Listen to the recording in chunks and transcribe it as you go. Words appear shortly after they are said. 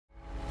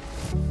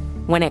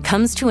When it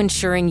comes to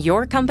ensuring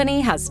your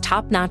company has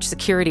top-notch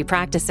security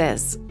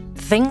practices,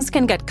 things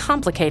can get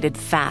complicated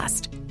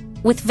fast.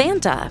 With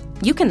Vanta,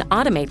 you can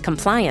automate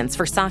compliance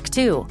for SOC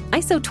 2,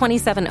 ISO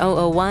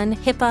 27001,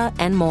 HIPAA,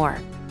 and more.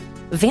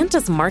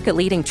 Vanta's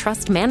market-leading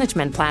trust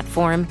management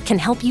platform can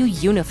help you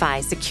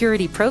unify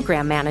security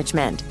program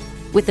management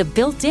with a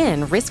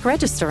built-in risk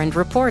register and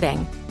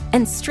reporting,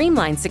 and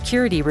streamline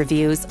security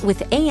reviews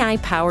with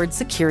AI-powered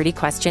security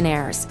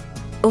questionnaires.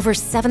 Over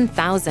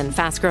 7,000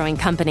 fast-growing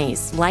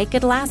companies like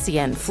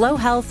Atlassian, Flow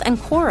Health, and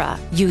Quora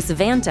use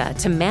Vanta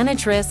to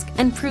manage risk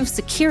and prove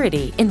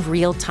security in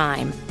real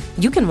time.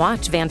 You can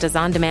watch Vanta's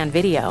on-demand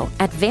video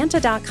at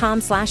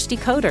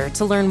vanta.com/decoder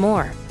to learn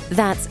more.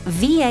 That's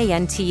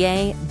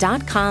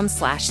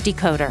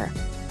vanta.com/decoder.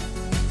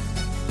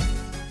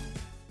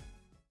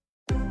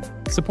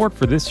 Support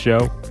for this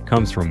show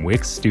comes from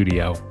Wix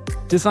Studio.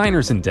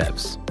 Designers and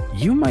devs,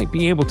 you might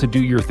be able to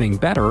do your thing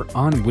better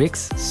on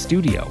Wix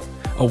Studio,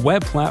 a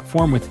web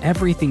platform with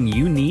everything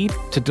you need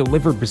to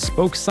deliver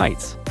bespoke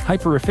sites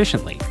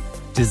hyper-efficiently.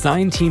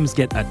 Design teams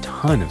get a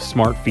ton of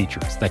smart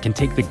features that can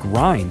take the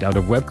grind out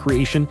of web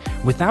creation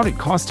without it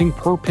costing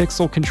per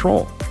pixel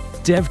control.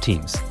 Dev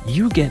teams,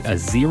 you get a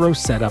zero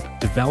setup,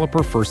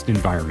 developer-first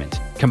environment,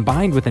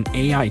 combined with an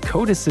AI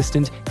code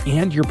assistant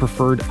and your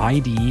preferred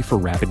IDE for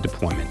rapid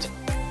deployment.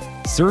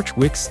 Search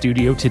Wix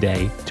Studio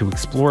today to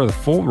explore the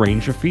full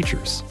range of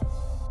features.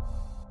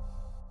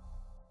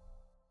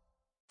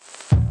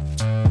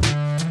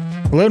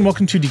 Hello and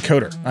welcome to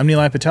Decoder. I'm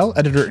Nilay Patel,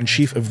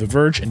 editor-in-chief of The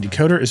Verge, and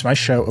Decoder is my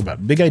show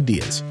about big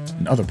ideas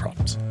and other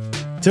problems.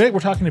 Today we're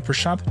talking to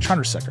Prashant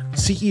Chandrasekhar,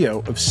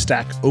 CEO of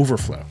Stack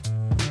Overflow.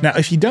 Now,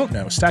 if you don't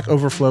know, Stack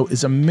Overflow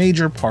is a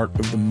major part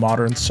of the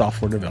modern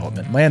software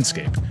development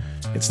landscape.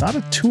 It's not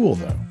a tool,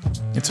 though.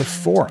 It's a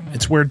forum.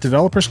 It's where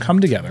developers come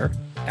together,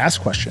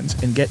 ask questions,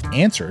 and get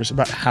answers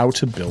about how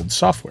to build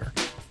software,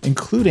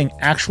 including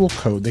actual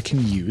code they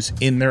can use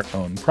in their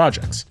own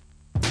projects.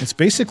 It's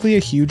basically a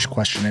huge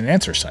question and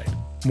answer site.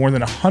 More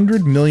than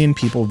 100 million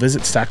people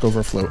visit Stack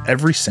Overflow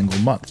every single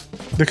month.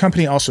 The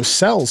company also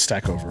sells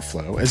Stack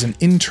Overflow as an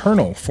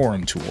internal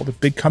forum tool that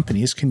big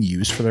companies can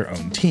use for their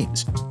own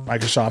teams.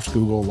 Microsoft,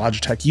 Google,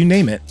 Logitech, you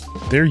name it,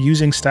 they're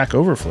using Stack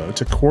Overflow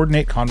to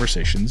coordinate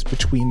conversations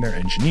between their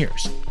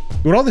engineers.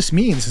 What all this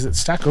means is that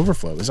Stack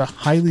Overflow is a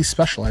highly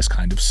specialized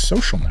kind of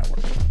social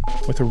network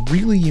with a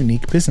really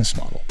unique business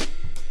model.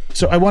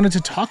 So I wanted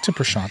to talk to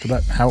Prashant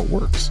about how it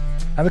works,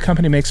 how the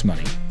company makes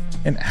money,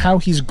 and how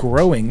he's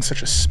growing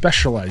such a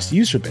specialized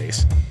user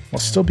base while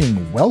still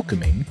being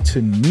welcoming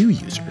to new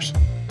users.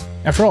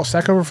 After all,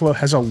 Stack Overflow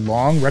has a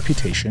long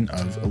reputation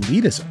of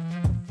elitism.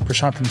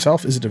 Prashant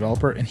himself is a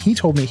developer, and he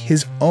told me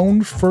his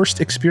own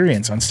first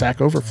experience on Stack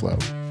Overflow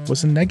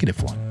was a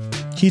negative one.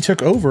 He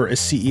took over as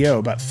CEO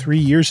about 3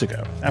 years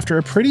ago after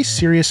a pretty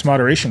serious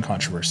moderation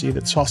controversy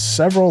that saw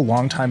several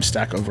longtime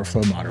Stack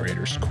Overflow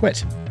moderators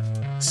quit.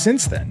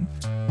 Since then,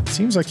 it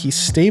seems like he's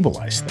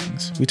stabilized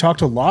things. We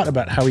talked a lot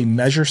about how he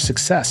measures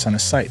success on a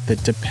site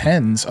that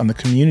depends on the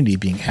community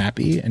being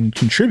happy and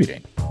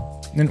contributing,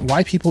 and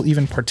why people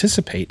even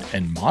participate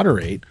and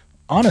moderate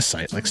on a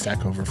site like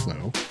Stack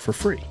Overflow for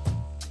free.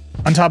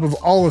 On top of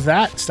all of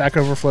that, Stack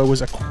Overflow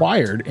was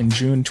acquired in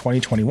June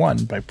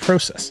 2021 by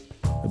Process,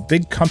 a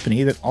big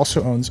company that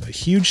also owns a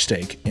huge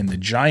stake in the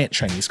giant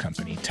Chinese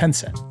company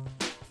Tencent.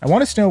 I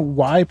wanted to know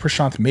why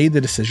Prashant made the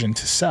decision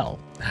to sell,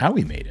 how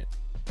he made it,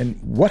 and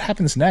what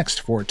happens next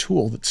for a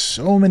tool that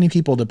so many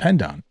people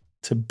depend on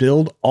to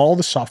build all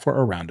the software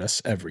around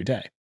us every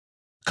day.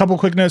 A couple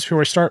quick notes before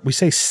I start. We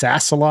say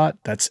SaaS a lot.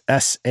 That's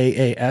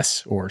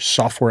SaaS, or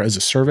software as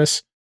a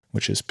service,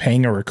 which is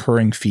paying a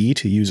recurring fee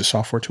to use a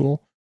software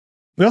tool.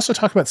 We also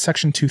talk about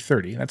Section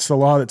 230. That's the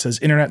law that says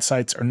internet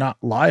sites are not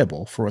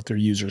liable for what their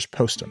users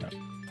post on them.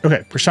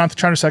 Okay, Prashant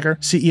Chandrasekhar,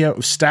 CEO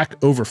of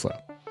Stack Overflow.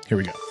 Here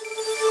we go.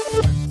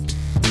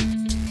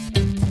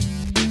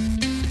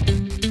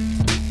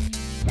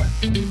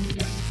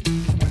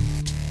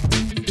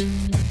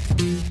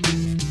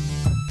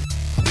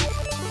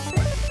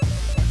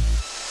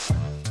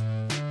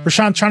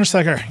 Prashant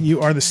Chandrasekhar,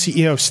 you are the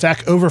CEO of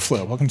Stack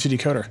Overflow. Welcome to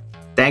Decoder.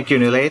 Thank you,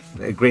 Nilay.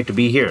 Great to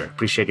be here.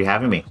 Appreciate you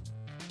having me.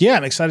 Yeah,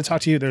 I'm excited to talk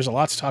to you. There's a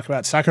lot to talk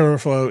about. Stack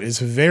Overflow is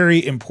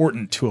very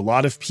important to a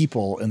lot of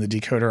people in the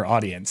Decoder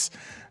audience.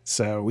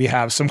 So we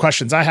have some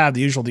questions. I have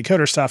the usual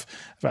Decoder stuff.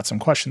 I've got some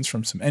questions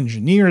from some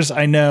engineers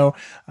I know.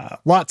 A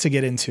lot to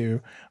get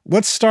into.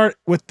 Let's start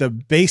with the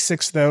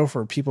basics, though,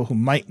 for people who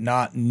might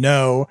not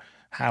know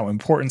how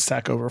important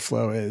Stack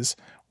Overflow is.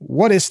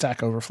 What is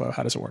Stack Overflow?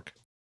 How does it work?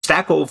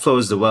 Stack Overflow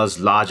is the world's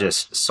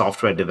largest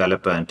software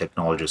developer and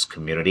technologist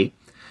community.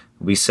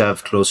 We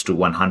serve close to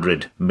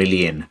 100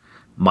 million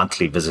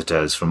monthly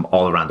visitors from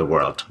all around the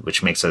world,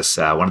 which makes us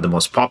one of the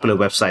most popular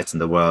websites in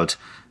the world.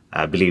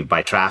 I believe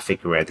by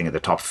traffic, we're I think in the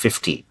top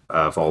 50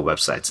 of all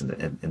websites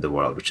in the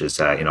world, which is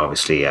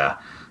obviously a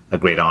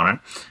great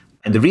honor.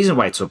 And the reason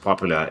why it's so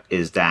popular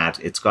is that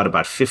it's got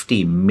about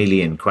 50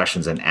 million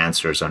questions and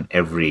answers on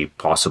every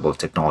possible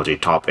technology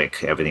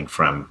topic, everything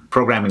from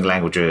programming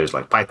languages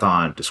like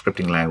Python to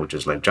scripting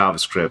languages like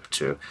JavaScript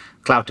to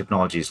cloud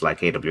technologies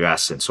like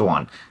AWS and so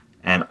on.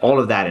 And all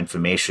of that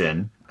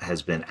information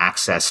has been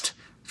accessed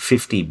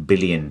 50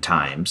 billion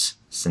times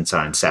since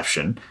our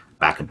inception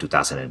back in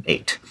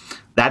 2008.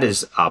 That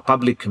is our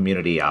public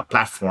community, our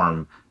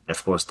platform.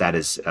 Of course, that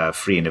is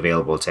free and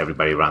available to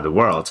everybody around the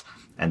world.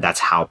 And that's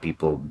how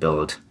people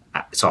build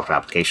software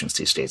applications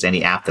these days.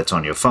 Any app that's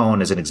on your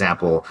phone, as an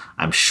example,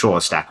 I'm sure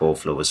Stack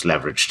Overflow was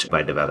leveraged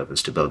by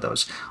developers to build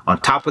those. On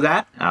top of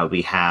that,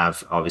 we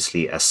have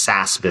obviously a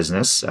SaaS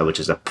business, which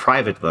is a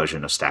private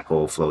version of Stack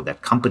Overflow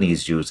that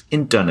companies use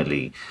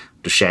internally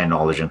to share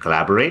knowledge and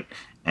collaborate.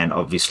 And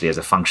obviously, as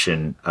a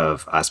function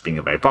of us being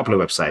a very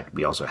popular website,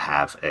 we also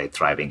have a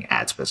thriving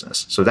ads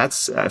business. So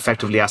that's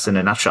effectively us in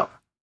a nutshell.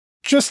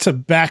 Just to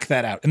back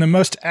that out, in the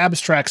most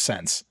abstract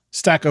sense,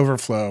 Stack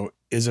Overflow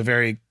is a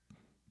very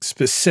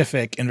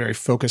specific and very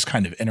focused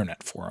kind of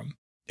internet forum.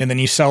 And then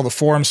you sell the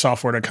forum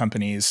software to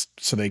companies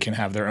so they can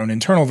have their own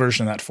internal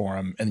version of that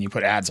forum, and you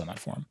put ads on that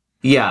forum.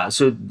 Yeah.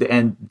 So,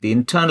 and the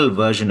internal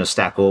version of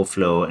Stack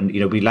Overflow, and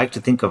we like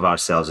to think of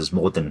ourselves as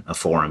more than a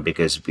forum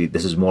because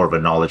this is more of a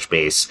knowledge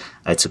base.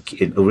 It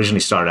originally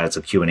started as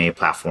a Q&A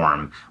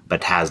platform,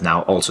 but has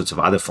now all sorts of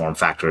other form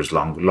factors,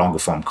 longer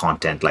form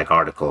content like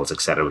articles,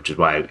 et cetera, which is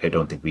why I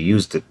don't think we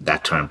used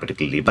that term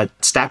particularly. But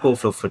Stack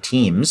Overflow for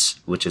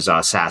Teams, which is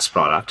our SaaS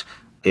product,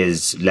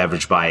 is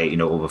leveraged by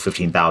over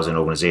 15,000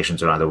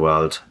 organizations around the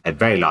world at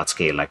very large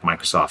scale. Like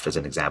Microsoft, as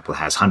an example,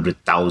 has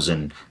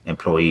 100,000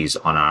 employees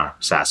on our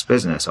SaaS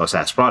business or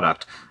SaaS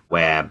product,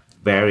 where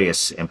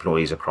various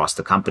employees across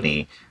the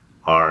company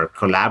are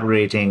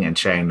collaborating and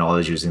sharing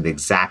knowledge using the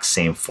exact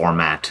same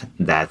format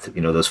that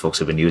those folks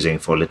have been using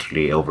for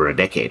literally over a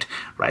decade,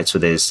 right? So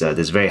there's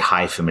very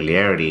high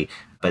familiarity.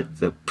 But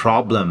the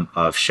problem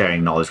of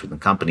sharing knowledge within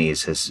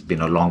companies has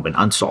long been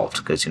unsolved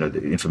because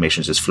the information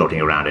is just floating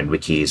around in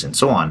wikis and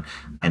so on,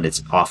 and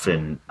it's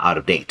often out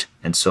of date.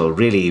 And so,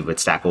 really, with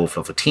Stack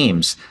Overflow for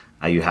Teams,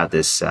 you have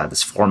this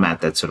format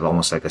that's sort of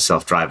almost like a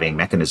self-driving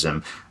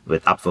mechanism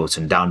with upvotes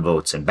and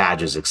downvotes and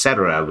badges, et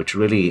cetera, which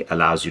really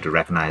allows you to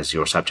recognize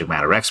your subject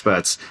matter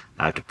experts,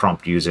 to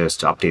prompt users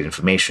to update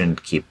information,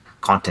 keep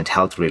content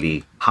health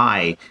really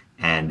high,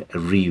 and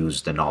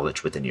reuse the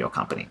knowledge within your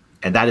company.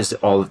 And that is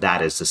all of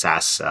that is the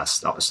SaaS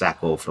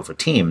Stack Overflow for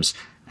Teams.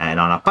 And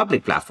on our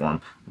public platform,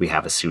 we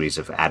have a series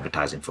of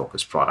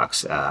advertising-focused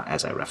products,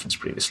 as I referenced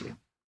previously.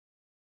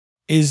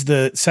 Is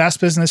the SaaS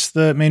business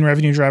the main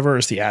revenue driver, or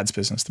is the ads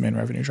business the main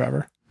revenue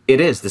driver? It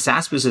is. The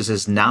SaaS business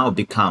has now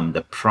become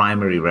the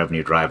primary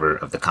revenue driver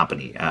of the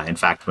company. In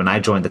fact, when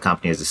I joined the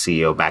company as the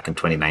CEO back in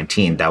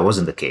 2019, that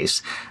wasn't the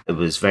case. It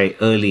was very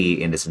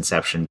early in its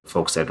inception.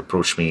 Folks that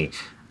approached me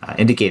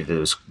indicated that it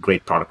was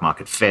great product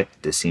market fit.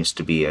 There seems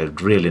to be a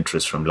real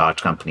interest from large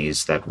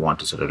companies that want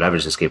to sort of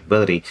leverage this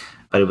capability.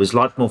 But it was a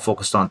lot more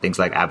focused on things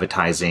like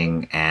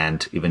advertising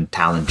and even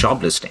talent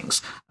job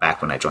listings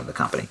back when I joined the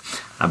company.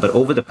 But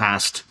over the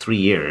past 3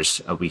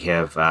 years, we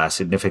have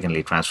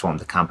significantly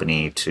transformed the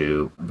company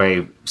to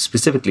very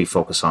specifically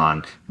focus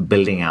on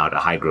building out a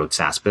high growth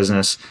SaaS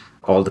business,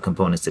 all the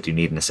components that you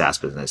need in a SaaS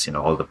business,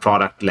 all the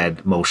product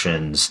led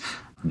motions,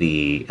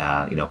 the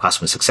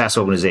customer success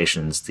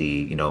organizations,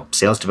 the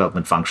sales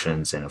development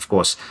functions, and of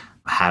course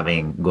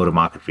having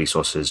go-to-market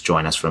resources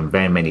join us from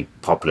very many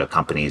popular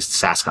companies,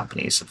 SaaS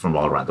companies from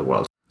all around the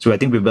world. So I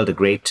think we built a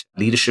great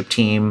leadership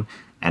team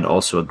and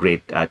also a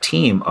great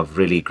team of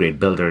really great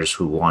builders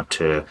who want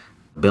to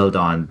build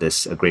on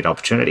this great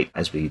opportunity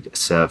as we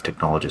serve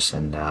technologists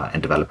and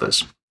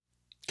developers.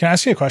 Can I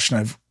ask you a question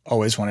I've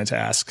always wanted to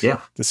ask the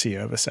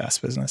CEO of a SaaS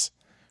business?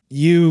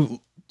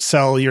 You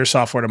sell your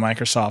software to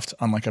Microsoft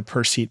on like a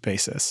per seat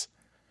basis.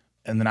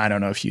 And then I don't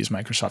know if you use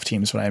Microsoft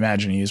Teams, but I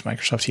imagine you use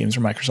Microsoft Teams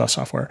or Microsoft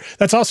software.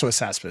 That's also a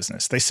SaaS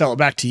business. They sell it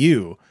back to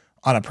you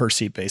on a per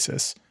seat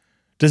basis.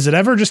 Does it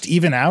ever just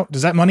even out?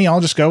 Does that money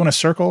all just go in a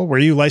circle where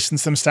you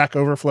license them Stack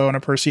Overflow on a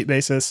per seat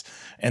basis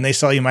and they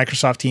sell you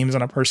Microsoft Teams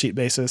on a per seat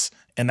basis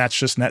and that's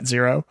just net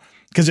zero?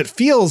 Because it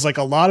feels like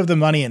a lot of the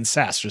money in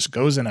SaaS just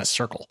goes in a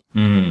circle.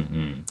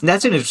 Mm-hmm.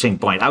 That's an interesting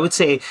point. I would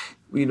say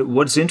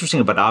what's interesting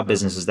about our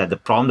business is that the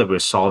problem that we're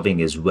solving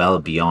is well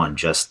beyond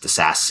just the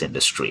SaaS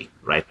industry,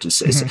 right?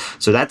 Mm-hmm.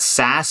 So that's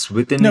SaaS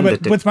within. No,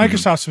 but with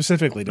Microsoft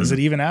specifically, does it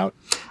even out?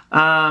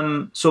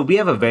 So we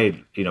have a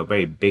very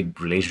big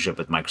relationship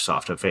with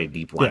Microsoft, a very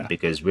deep one,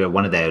 because we're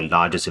one of their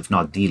largest, if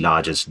not the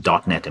largest,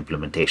 .NET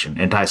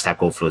implementation. Entire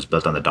Stack Overflow is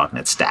built on the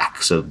 .NET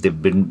stack, so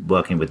they've been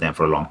working with them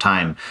for a long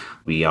time.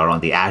 We are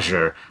on the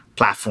Azure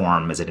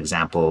platform, as an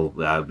example.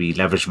 We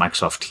leverage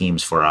Microsoft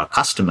Teams for our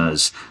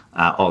customers.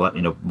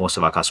 Most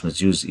of our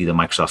customers use either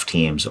Microsoft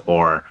Teams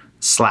or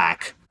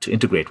Slack to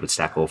integrate with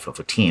Stack Overflow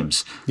for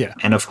Teams. Yeah.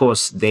 And of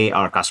course, they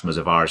are customers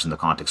of ours in the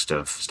context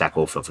of Stack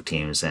Overflow for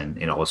Teams.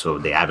 And, also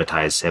they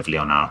advertise heavily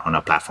on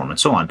our platform and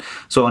so on.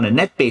 So on a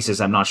net basis,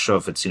 I'm not sure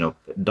if it's,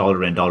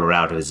 dollar in, dollar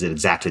out, or is it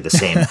exactly the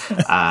same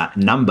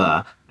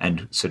number,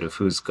 and sort of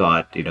who's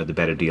got, the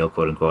better deal,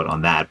 quote unquote,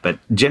 on that. But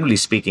generally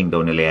speaking,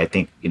 though, Nilay, I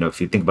think,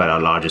 if you think about our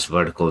largest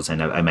verticals,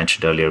 and I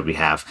mentioned earlier, we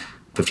have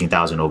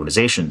 15,000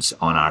 organizations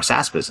on our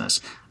SaaS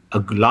business. A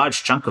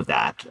large chunk of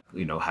that,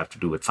 have to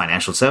do with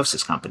financial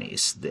services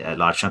companies. A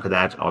large chunk of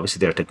that, obviously,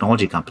 there are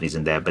technology companies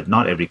in there, but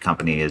not every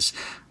company is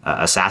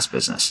a SaaS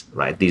business,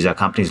 right? These are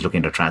companies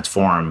looking to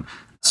transform,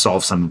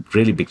 solve some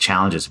really big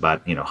challenges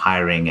about,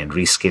 hiring and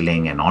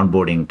reskilling and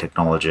onboarding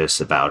technologists,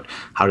 about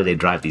how do they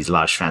drive these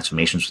large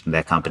transformations within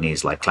their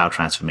companies, like cloud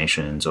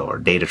transformations or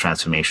data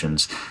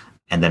transformations.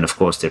 And then, of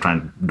course, they're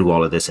trying to do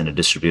all of this in a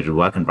distributed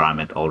work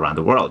environment all around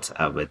the world,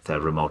 with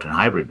remote and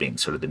hybrid being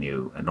sort of the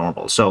new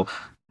normal. So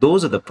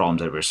those are the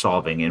problems that we're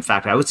solving. In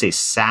fact, I would say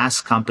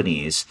SaaS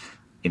companies,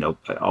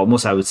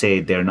 almost I would say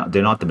they're not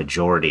the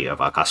majority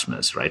of our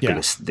customers, right? Yeah.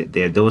 Because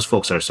those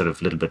folks are sort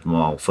of a little bit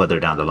more further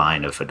down the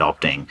line of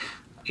adopting,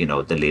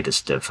 the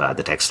latest of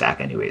the tech stack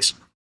anyways.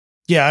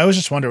 Yeah, I always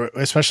just wonder,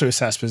 especially with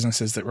SaaS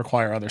businesses that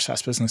require other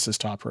SaaS businesses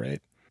to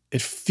operate,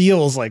 it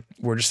feels like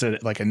we're just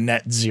at like a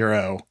net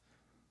zero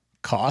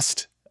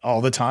cost all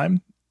the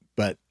time.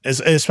 But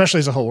especially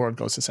as the whole world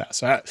goes to SaaS.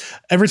 So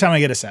every time I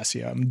get a SaaS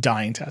CEO, I'm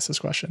dying to ask this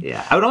question.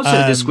 Yeah, I would also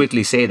just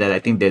quickly say that I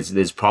think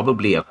there's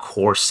probably a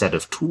core set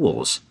of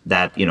tools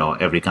that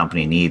every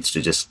company needs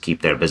to just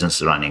keep their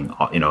business running,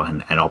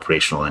 and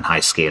operational and high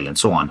scale and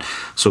so on.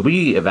 So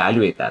we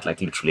evaluate that like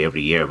literally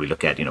every year. We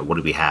look at what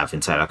do we have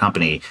inside our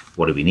company,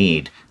 what do we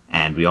need,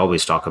 and we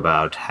always talk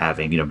about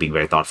having being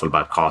very thoughtful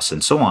about costs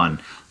and so on.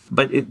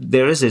 But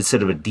there is a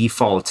sort of a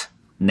default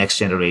next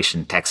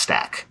generation tech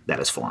stack that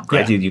is formed,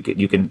 right? Yeah.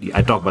 You can,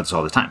 I talk about this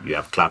all the time. You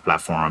have cloud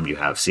platform, you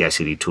have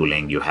CI/CD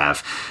tooling, you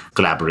have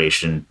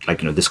collaboration.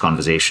 Like, this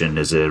conversation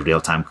is a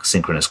real-time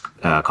synchronous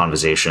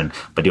conversation,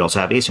 but you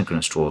also have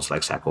asynchronous tools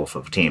like Stack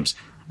Overflow for Teams.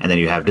 And then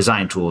you have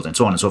design tools and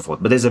so on and so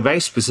forth. But there's a very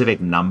specific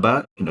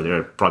number. There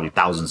are probably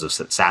thousands of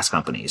SaaS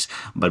companies,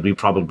 but we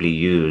probably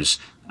use,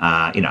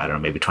 I don't know,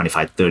 maybe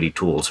 25, 30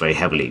 tools very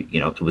heavily,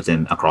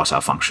 across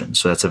our functions.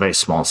 So that's a very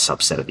small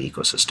subset of the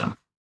ecosystem.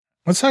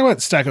 Let's talk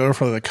about Stack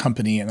Overflow, the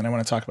company, and then I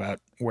want to talk about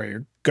where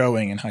you're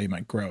going and how you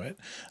might grow it.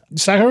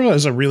 Stack Overflow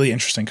is a really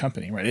interesting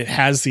company, right? It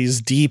has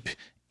these deep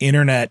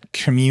internet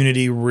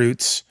community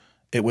roots.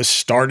 It was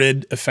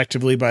started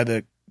effectively by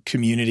the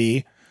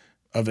community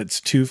of its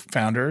two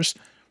founders.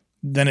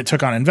 Then it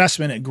took on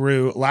investment. It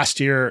grew. Last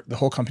year, the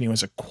whole company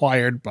was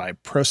acquired by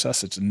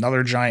Process. It's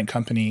another giant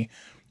company.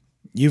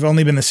 You've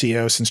only been the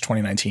CEO since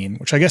 2019,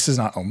 which I guess is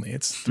not only,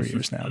 it's 3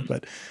 years now,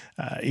 but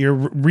you're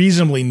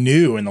reasonably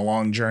new in the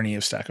long journey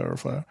of Stack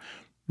Overflow.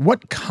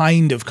 What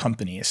kind of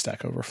company is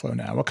Stack Overflow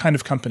now? What kind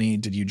of company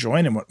did you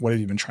join, and what have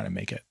you been trying to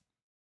make it?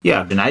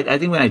 Yeah, and I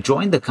think when I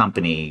joined the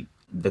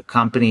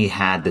company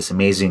had this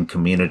amazing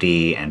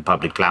community and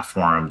public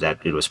platform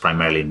that it was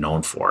primarily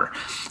known for.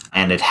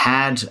 And it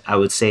had, I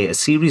would say, a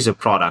series of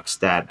products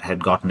that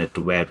had gotten it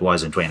to where it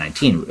was in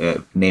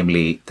 2019,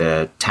 namely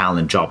the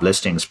talent job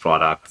listings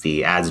product,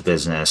 the ads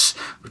business,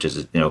 which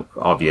is,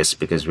 obvious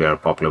because we are a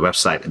popular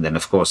website. And then,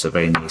 of course, a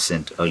very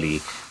nascent early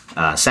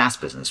SaaS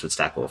business with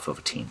Stack Overflow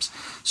for Teams.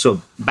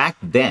 So back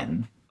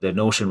then, the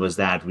notion was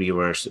that we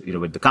were,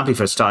 when the company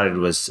first started,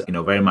 was,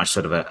 very much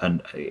sort of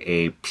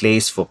a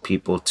place for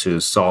people to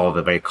solve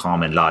a very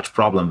common large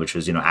problem, which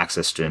was,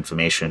 access to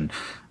information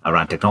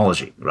around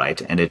technology,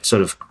 right? And it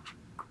sort of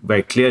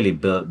very clearly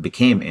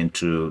became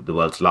into the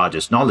world's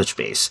largest knowledge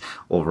base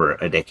over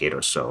a decade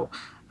or so.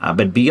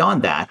 But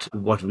beyond that,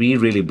 what we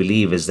really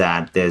believe is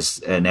that there's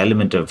an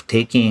element of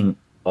taking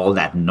all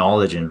that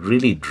knowledge and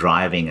really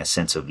driving a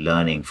sense of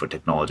learning for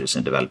technologists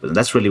and developers. And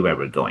that's really where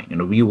we're going.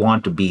 We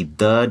want to be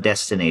the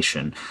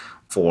destination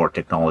for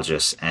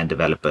technologists and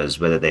developers,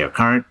 whether they are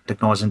current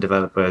technologists and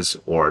developers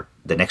or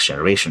the next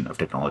generation of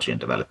technology and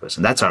developers.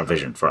 And that's our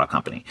vision for our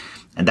company.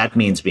 And that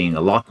means being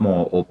a lot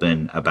more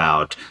open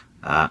about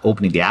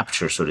opening the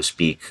aperture, so to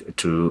speak,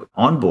 to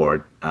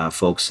onboard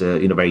folks,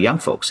 very young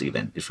folks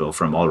even,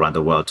 from all around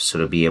the world, to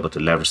sort of be able to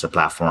leverage the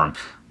platform,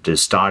 to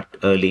start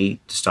early,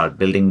 to start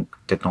building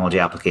technology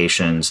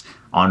applications,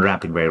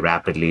 on-ramping very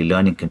rapidly,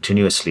 learning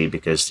continuously,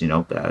 because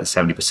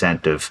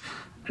 70% of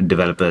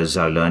developers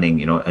are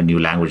learning a new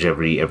language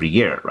every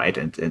year, right?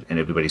 And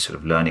everybody's sort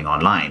of learning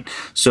online.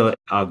 So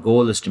our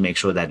goal is to make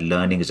sure that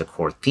learning is a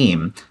core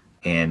theme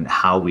in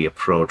how we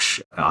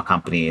approach our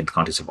company in the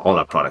context of all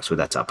our products,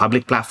 whether that's our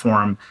public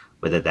platform,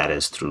 whether that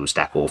is through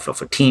Stack Overflow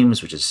for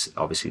Teams, which is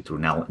obviously through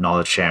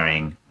knowledge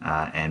sharing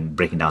and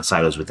breaking down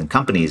silos within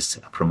companies,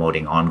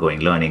 promoting ongoing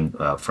learning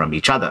from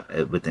each other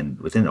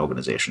within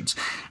organizations.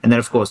 And then,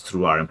 of course,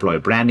 through our employee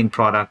branding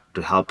product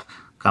to help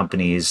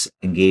companies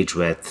engage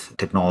with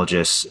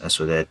technologists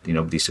so that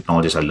these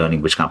technologists are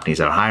learning which companies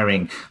are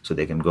hiring so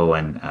they can go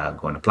and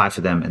apply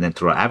for them. And then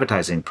through our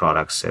advertising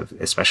products,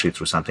 especially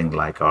through something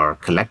like our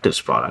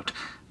collectives product,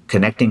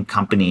 connecting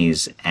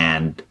companies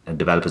and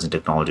developers and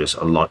technologists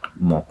a lot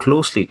more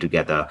closely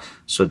together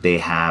so they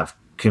have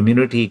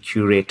community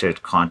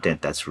curated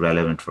content that's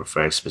relevant for a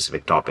very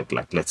specific topic.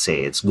 Like, let's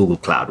say it's Google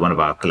Cloud, one of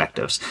our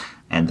collectives,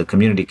 and the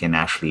community can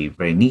actually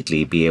very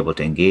neatly be able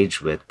to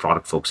engage with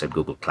product folks at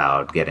Google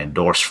Cloud, get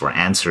endorsed for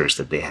answers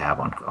that they have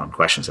on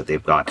questions that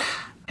they've got,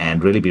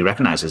 and really be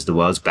recognized as the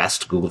world's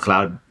best Google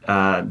Cloud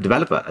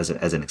developer, as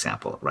an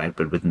example, right?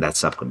 But within that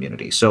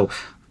sub-community. So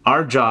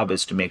our job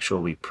is to make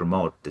sure we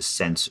promote this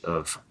sense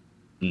of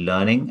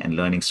learning, and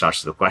learning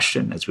starts with a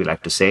question, as we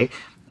like to say,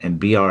 and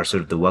be our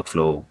sort of the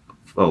workflow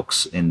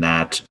folks in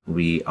that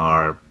we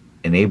are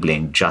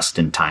enabling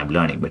just-in-time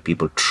learning where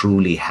people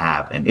truly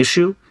have an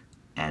issue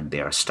and they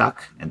are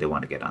stuck and they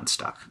want to get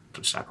unstuck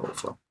through Stack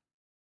Overflow.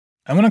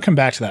 I want to come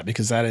back to that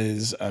because that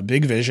is a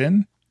big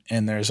vision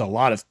and there's a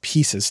lot of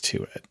pieces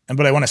to it.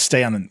 But I want to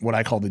stay on what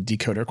I call the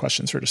decoder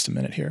questions for just a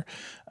minute here.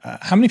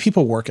 How many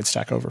people work at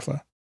Stack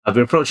Overflow?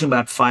 We're approaching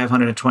about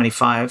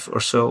 525 or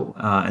so.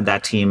 And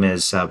that team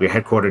is, we're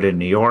headquartered in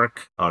New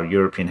York. Our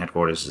European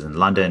headquarters is in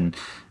London.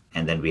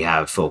 And then we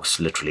have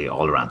folks literally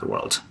all around the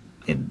world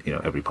in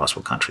every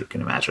possible country you can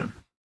imagine.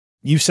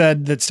 You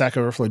said that Stack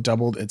Overflow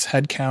doubled its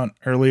headcount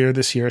earlier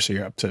this year, so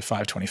you're up to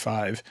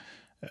 525.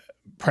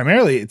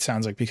 Primarily, it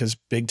sounds like because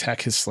big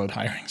tech has slowed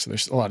hiring, so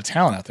there's a lot of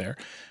talent out there.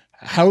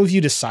 How have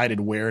you decided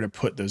where to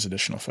put those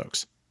additional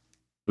folks?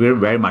 We're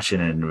very much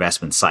in an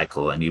investment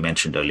cycle, and you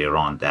mentioned earlier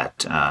on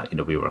that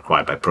we were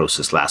acquired by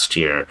Prosus last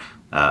year,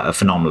 a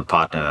phenomenal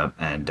partner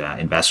and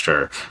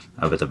investor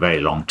with a very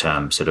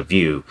long-term sort of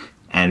view.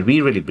 And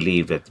we really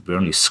believe that we're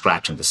only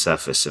scratching the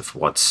surface of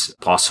what's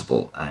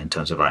possible in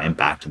terms of our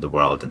impact in the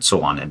world and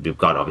so on. And we've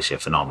got obviously a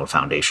phenomenal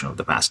foundation over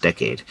the past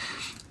decade.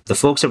 The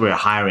folks that we're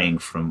hiring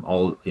from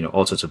all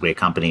sorts of great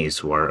companies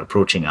who are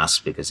approaching us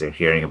because they're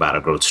hearing about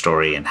our growth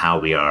story and how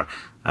we are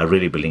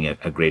really building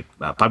a great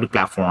public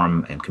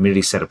platform and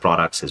community set of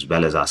products as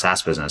well as our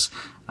SaaS business.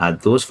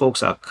 Those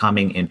folks are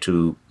coming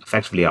into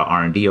effectively our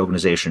R&D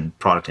organization,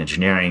 product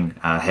engineering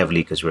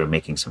heavily because we're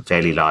making some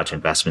fairly large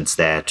investments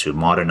there to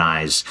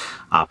modernize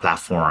our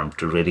platform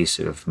to really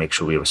sort of make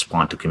sure we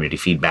respond to community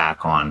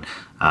feedback on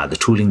the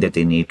tooling that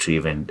they need to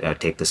even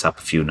take this up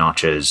a few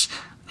notches.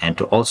 And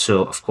to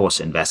also, of course,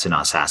 invest in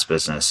our SaaS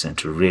business and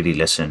to really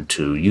listen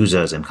to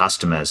users and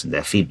customers and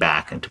their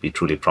feedback and to be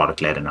truly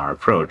product-led in our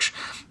approach.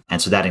 And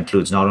so that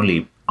includes not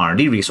only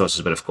R&D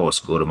resources, but of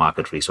course,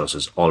 go-to-market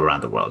resources all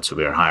around the world. So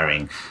we are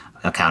hiring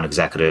account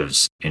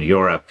executives in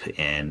Europe,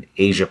 in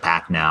Asia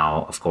Pac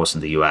now, of course, in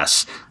the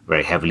US,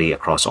 very heavily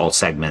across all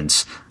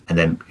segments. And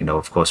then,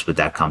 of course, with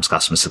that comes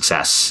customer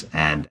success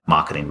and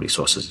marketing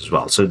resources as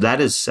well. So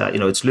that is,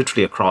 it's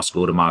literally across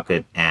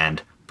go-to-market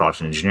and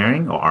product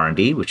engineering or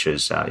R&D, which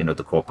is,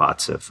 the core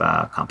parts of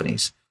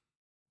companies.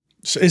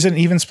 So is it an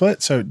even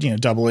split? So,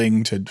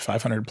 doubling to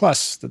 500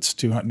 plus, that's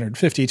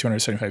 250,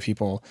 275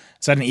 people.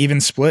 Is that an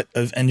even split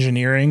of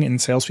engineering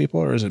and salespeople,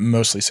 or is it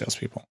mostly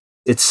salespeople?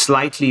 It's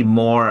slightly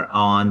more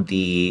on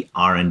the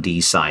R&D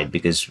side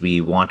because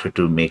we wanted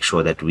to make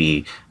sure that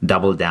we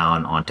double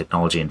down on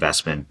technology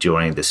investment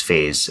during this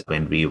phase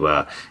when we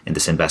were in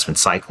this investment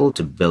cycle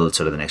to build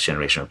sort of the next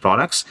generation of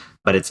products.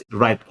 But it's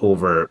right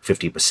over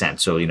 50%.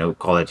 So,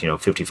 call it,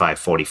 55,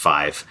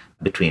 45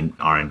 between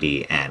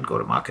R&D and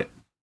go-to-market.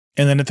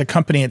 And then at the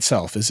company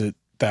itself, is it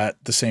that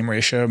the same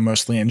ratio,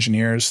 mostly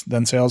engineers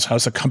than sales?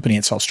 How's the company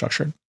itself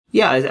structured?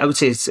 Yeah, I would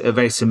say it's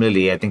very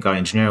similarly. I think our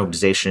engineering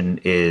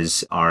organization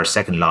is our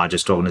second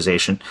largest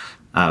organization.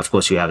 Of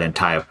course, you have the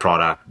entire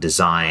product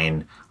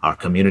design, our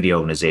community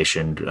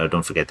organization.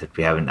 Don't forget that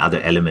we have another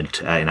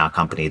element in our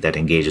company that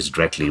engages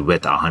directly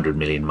with our 100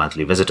 million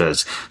monthly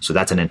visitors. So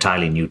that's an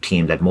entirely new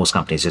team that most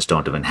companies just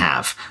don't even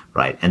have,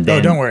 right? And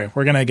then, don't worry,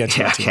 we're going to get to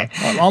that team.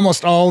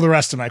 Almost all the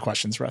rest of my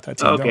questions were at that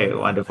team. Okay,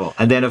 wonderful.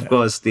 And then, of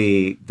course,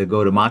 the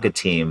go-to-market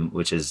team,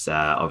 which is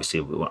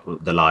obviously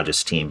the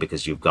largest team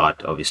because you've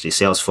got obviously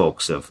sales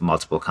folks of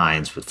multiple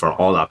kinds for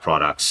all our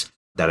products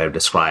that I've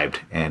described,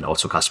 and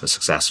also customer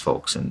success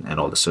folks and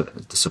all the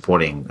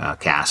supporting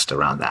cast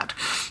around that.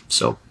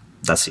 So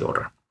that's the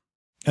order.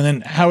 And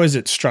then how is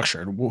it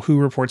structured? Who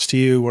reports to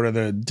you? What are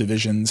the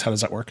divisions? How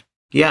does that work?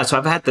 Yeah, so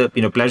I've had the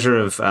pleasure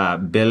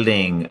of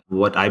building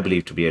what I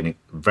believe to be a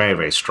very,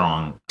 very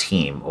strong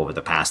team over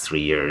the past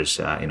 3 years.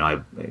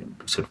 I've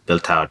sort of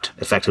built out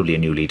effectively a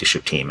new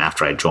leadership team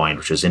after I joined,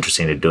 which was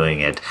interesting in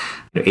doing it.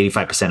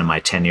 85% of my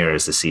tenure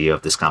as the CEO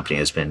of this company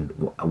has been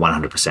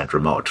 100%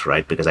 remote,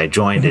 right? Because I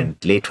joined in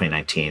late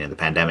 2019 and the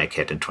pandemic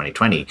hit in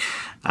 2020.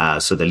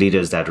 So the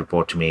leaders that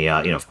report to me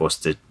are, of course,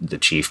 the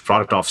chief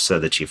product officer,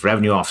 the chief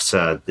revenue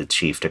officer, the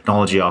chief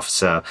technology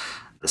officer,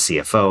 the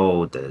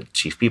CFO, the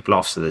chief people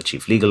officer, the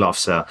chief legal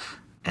officer,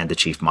 and the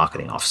chief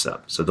marketing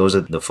officer. So those are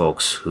the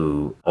folks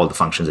who, all the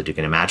functions that you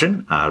can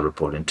imagine,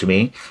 report into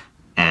me.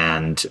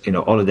 And,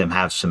 all of them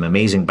have some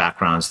amazing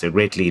backgrounds. They're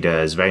great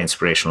leaders, very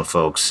inspirational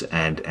folks,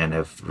 and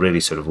have really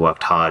sort of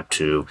worked hard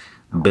to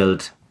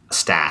build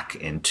Stack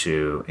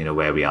into,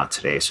 where we are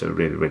today. So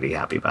really, really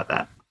happy about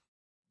that.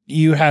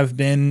 You have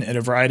been at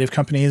a variety of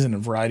companies and a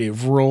variety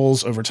of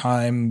roles over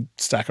time.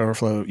 Stack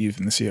Overflow, you've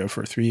been the CEO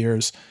for 3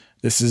 years.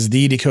 This is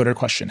the Decoder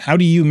question. How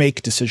do you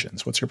make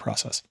decisions? What's your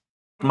process?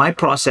 My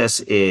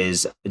process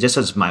is just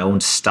as my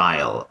own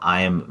style.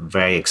 I am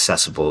very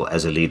accessible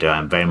as a leader.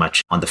 I'm very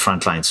much on the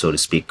front line, so to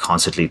speak,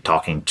 constantly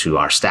talking to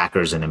our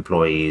stackers and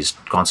employees,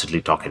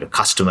 constantly talking to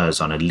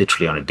customers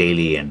literally on a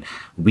daily and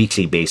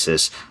weekly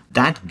basis.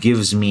 That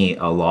gives me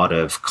a lot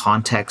of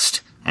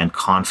context and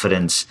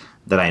confidence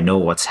that I know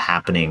what's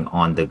happening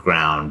on the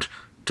ground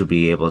to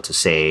be able to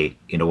say,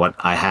 you know what,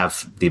 I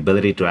have the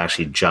ability to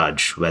actually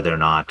judge whether or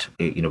not,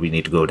 we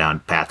need to go down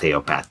path A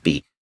or path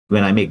B.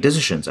 When I make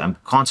decisions, I'm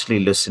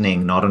constantly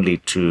listening not only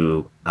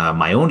to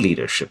my own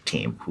leadership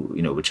team,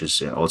 which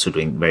is also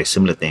doing very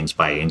similar things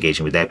by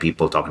engaging with their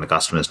people, talking to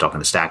customers,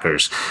 talking to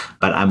stackers,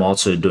 but I'm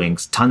also doing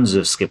tons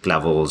of skip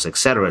levels, et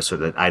cetera, so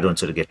that I don't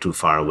sort of get too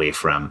far away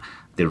from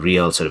the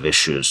real sort of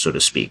issues, so to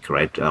speak,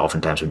 right?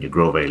 Oftentimes when you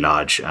grow very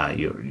large,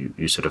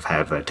 you sort of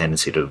have a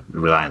tendency to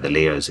rely on the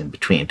layers in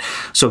between.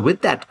 So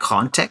with that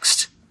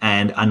context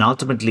and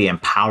ultimately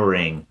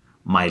empowering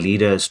my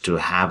leaders to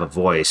have a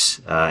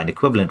voice, an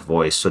equivalent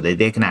voice, so that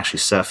they can actually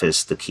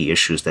surface the key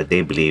issues that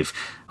they believe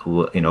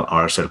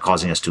are sort of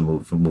causing us to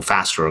move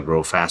faster or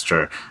grow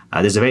faster.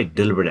 There's a very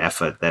deliberate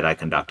effort that I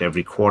conduct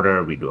every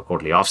quarter. We do a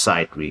quarterly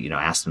offsite. We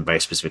ask them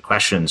very specific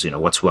questions.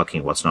 What's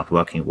working, what's not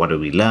working, what have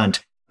we learned?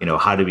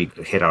 How do we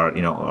hit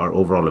our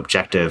overall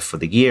objective for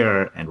the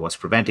year, and what's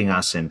preventing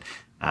us, and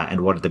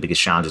what are the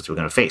biggest challenges we're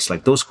going to face?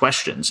 Like, those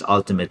questions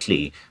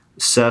ultimately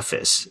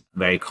surface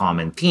very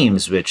common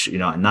themes, which,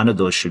 none of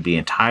those should be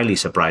entirely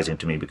surprising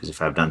to me, because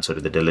if I've done sort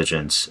of the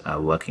diligence,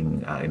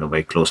 working,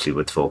 very closely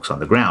with folks on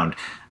the ground,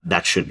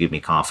 that should give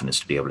me confidence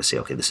to be able to say,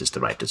 okay, this is the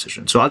right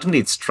decision. So ultimately,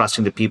 it's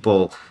trusting the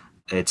people.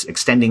 It's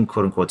extending,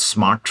 quote unquote,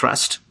 smart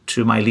trust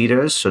to my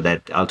leaders, so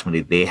that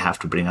ultimately they have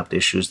to bring up the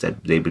issues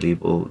that they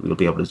believe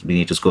we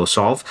need to go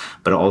solve,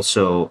 but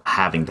also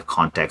having the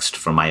context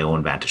from my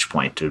own vantage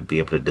point to be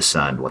able to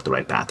discern what the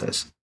right path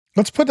is.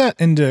 Let's put that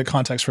into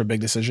context for a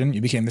big decision.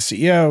 You became the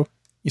CEO,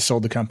 you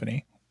sold the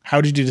company.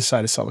 How did you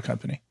decide to sell the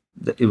company?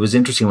 It was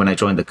interesting when I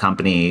joined the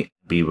company.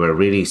 We were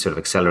really sort of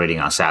accelerating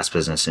our SaaS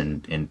business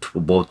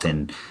both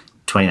in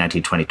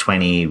 2019,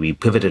 2020. We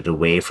pivoted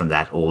away from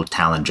that old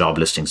talent job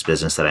listings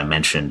business that I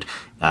mentioned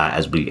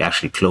as we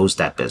actually closed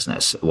that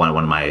business. One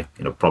of my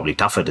probably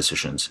tougher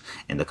decisions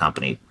in the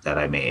company that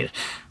I made.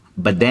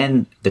 But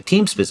then the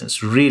Teams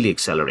business really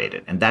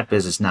accelerated. And that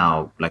business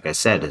now, like I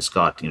said, has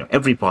got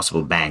every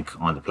possible bank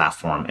on the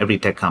platform, every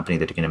tech company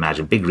that you can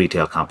imagine, big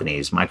retail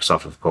companies,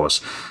 Microsoft, of course,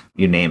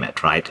 you name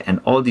it, right? And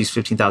all these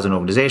 15,000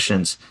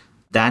 organizations,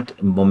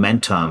 that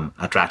momentum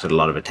attracted a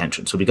lot of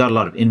attention. So we got a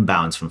lot of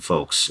inbounds from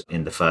folks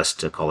in the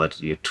first, call it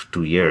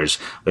 2 years,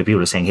 where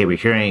people are saying, hey, we're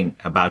hearing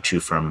about you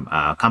from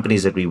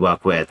companies that we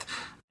work with.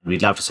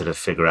 We'd love to sort of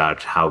figure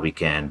out how we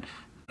can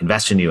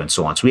invest in you and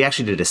so on. So we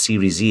actually did a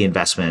Series Z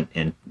investment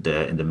in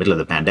the middle of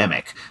the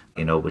pandemic,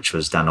 which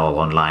was done all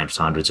online,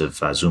 so hundreds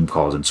of Zoom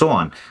calls and so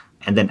on.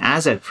 And then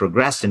as it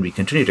progressed and we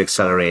continued to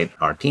accelerate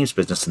our Teams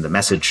business, and the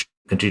message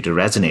continued to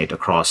resonate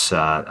across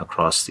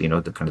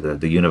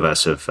the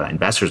universe of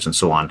investors and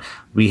so on,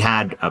 we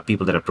had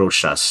people that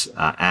approached us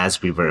as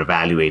we were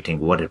evaluating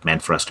what it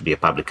meant for us to be a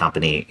public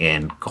company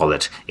in, call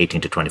it,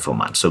 18 to 24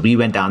 months. So we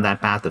went down that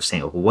path of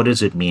saying, what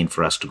does it mean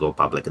for us to go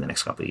public in the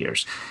next couple of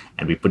years?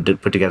 And we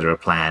put together a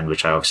plan,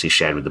 which I obviously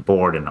shared with the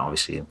board and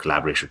obviously in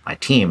collaboration with my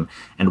team.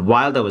 And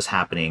while that was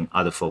happening,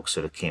 other folks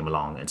sort of came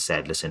along and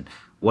said, listen,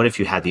 what if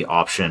you had the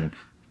option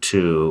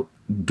to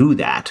do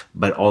that,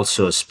 but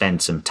also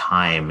spend some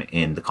time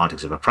in the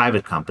context of a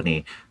private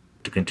company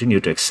to continue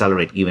to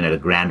accelerate even at a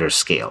grander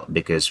scale?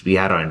 Because we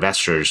had our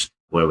investors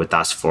were with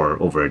us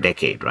for over a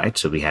decade, right?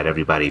 So we had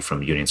everybody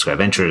from Union Square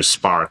Ventures,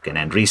 Spark, and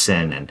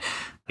Andreessen, and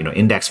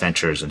Index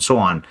Ventures, and so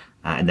on.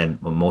 And then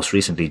most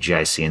recently,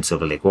 GIC and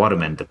Silver Lake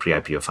Waterman, the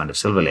pre-IPO fund of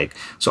Silver Lake.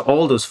 So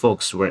all those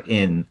folks were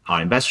in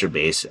our investor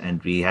base,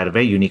 and we had a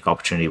very unique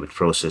opportunity with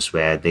Prosus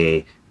where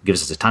they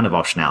gives us a ton of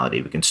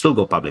optionality. We can still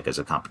go public as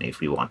a company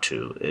if we want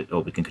to, or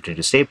we can continue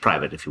to stay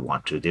private if we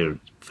want to. They're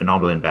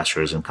phenomenal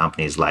investors in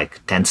companies like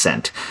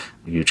Tencent,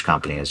 a huge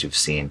company, as you've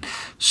seen.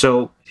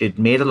 So it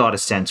made a lot of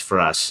sense for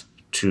us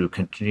to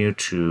continue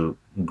to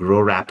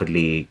grow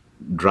rapidly,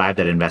 drive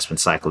that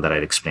investment cycle that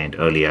I'd explained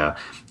earlier,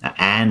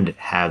 and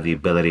have the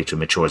ability to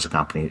mature as a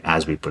company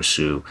as we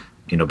pursue,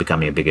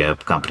 becoming a bigger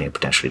company and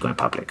potentially going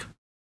public.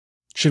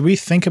 Should we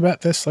think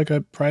about this like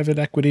a private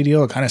equity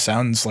deal? It kind of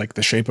sounds like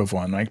the shape of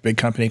one. Like, big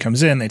company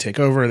comes in, they take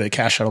over, they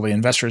cash out all the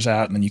investors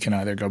out, and then you can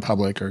either go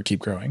public or keep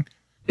growing.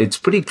 It's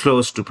pretty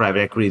close to private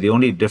equity. The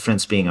only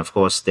difference being, of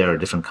course, there are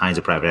different kinds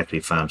of private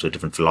equity firms with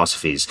different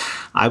philosophies.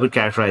 I would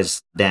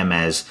characterize them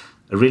as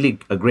a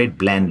great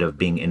blend of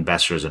being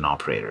investors and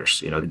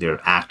operators.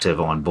 They're active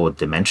on both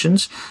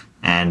dimensions,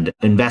 and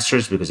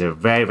investors because they're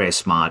very, very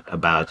smart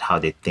about how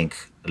they think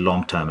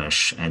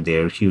long-termish, and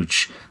they're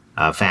huge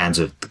fans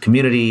of the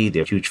community.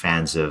 They're huge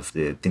fans of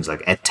the things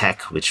like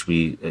EdTech, which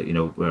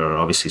we're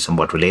obviously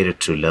somewhat related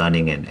to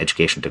learning and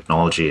education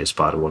technology as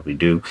part of what we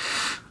do.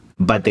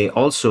 But they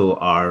also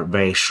are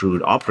very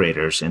shrewd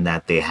operators in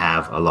that they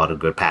have a lot of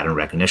good pattern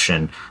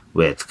recognition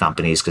with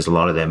companies, because a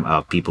lot of them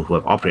are people who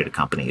have operated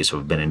companies, who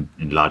have been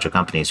in larger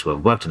companies, who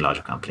have worked in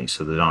larger companies.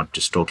 So they're not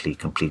just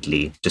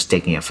completely just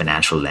taking a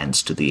financial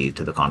lens to the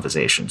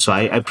conversation. So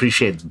I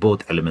appreciate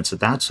both elements of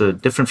that. So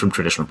different from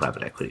traditional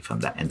private equity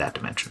from that in that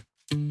dimension.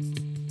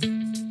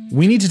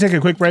 We need to take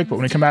a quick break, but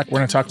when we come back, we're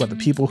going to talk about the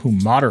people who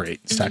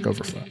moderate Stack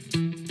Overflow.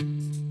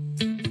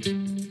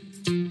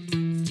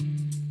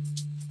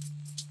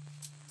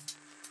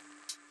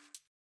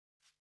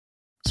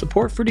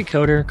 Support for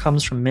Decoder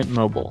comes from Mint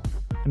Mobile.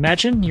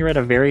 Imagine you're at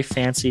a very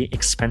fancy,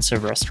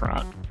 expensive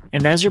restaurant,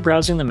 and as you're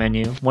browsing the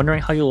menu,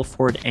 wondering how you'll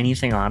afford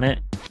anything on it,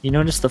 you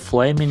notice the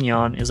filet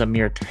mignon is a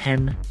mere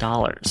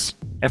 $10.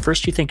 At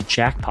first you think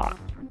jackpot,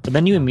 but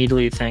then you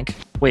immediately think,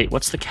 wait,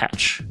 what's the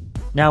catch?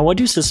 Now, what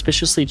do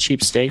suspiciously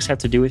cheap steaks have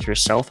to do with your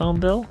cell phone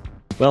bill?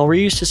 Well, we're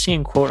used to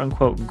seeing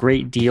quote-unquote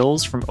great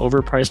deals from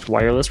overpriced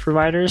wireless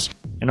providers,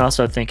 and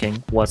also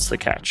thinking, what's the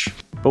catch?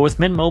 But with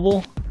Mint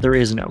Mobile, there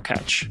is no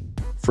catch.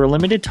 For a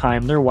limited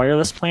time, their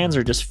wireless plans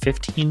are just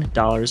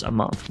 $15 a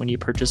month when you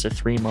purchase a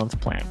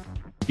 3-month plan.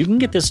 You can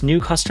get this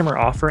new customer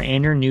offer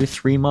and your new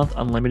 3-month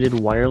unlimited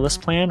wireless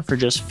plan for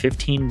just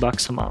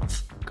 $15 a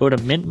month. Go to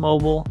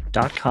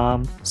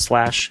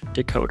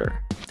mintmobile.com/decoder.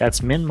 That's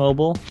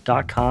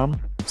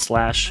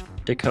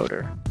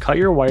mintmobile.com/decoder. Cut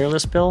your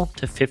wireless bill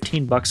to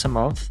 $15 a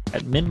month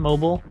at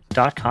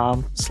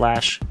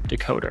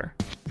mintmobile.com/decoder.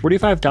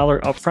 $45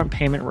 upfront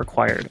payment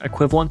required,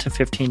 equivalent to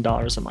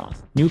 $15 a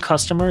month. New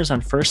customers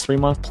on first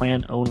 3-month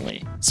plan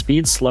only.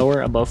 Speed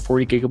slower above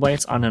 40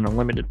 gigabytes on an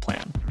unlimited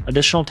plan.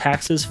 Additional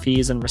taxes,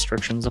 fees, and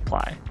restrictions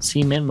apply.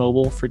 See Mint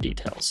Mobile for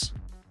details.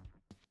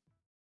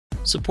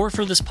 Support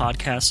for this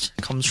podcast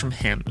comes from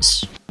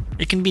Hims.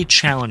 It can be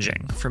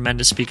challenging for men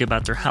to speak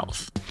about their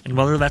health, and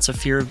whether that's a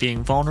fear of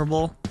being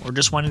vulnerable or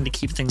just wanting to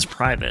keep things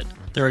private,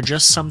 there are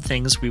just some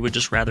things we would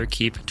just rather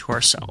keep to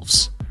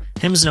ourselves.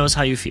 Hims knows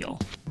how you feel,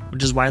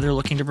 which is why they're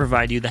looking to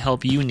provide you the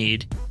help you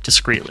need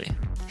discreetly.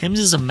 Hims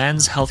is a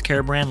men's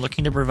healthcare brand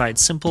looking to provide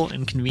simple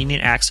and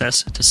convenient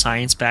access to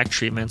science-backed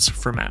treatments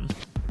for men.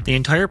 The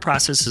entire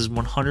process is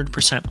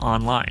 100%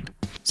 online,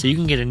 so you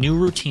can get a new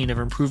routine of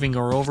improving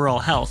your overall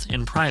health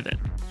in private.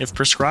 If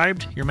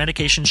prescribed, your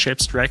medication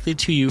ships directly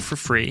to you for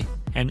free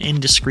and in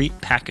discreet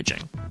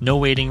packaging. No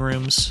waiting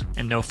rooms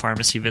and no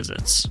pharmacy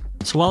visits.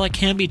 So while it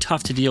can be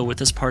tough to deal with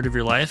this part of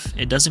your life,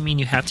 it doesn't mean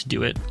you have to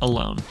do it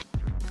alone.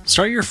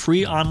 Start your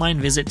free online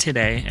visit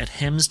today at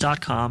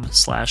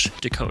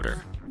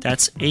hims.com/decoder.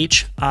 That's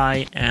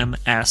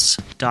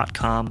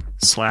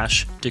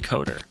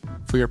HIMS.com/decoder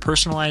for your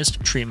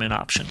personalized treatment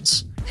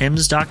options.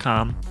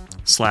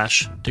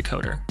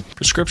 hims.com/decoder.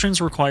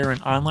 Prescriptions require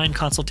an online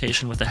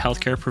consultation with a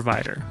healthcare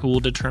provider who will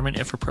determine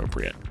if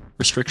appropriate.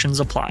 Restrictions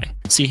apply.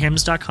 See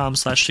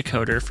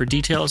hims.com/decoder for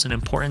details and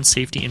important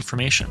safety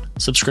information.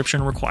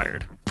 Subscription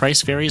required.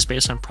 Price varies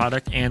based on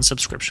product and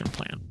subscription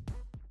plan.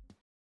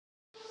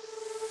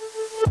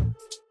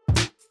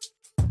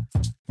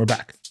 We're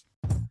back.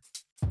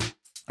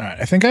 All right.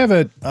 I think I have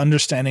an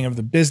understanding of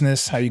the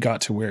business, how you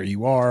got to where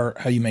you are,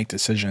 how you make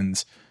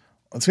decisions.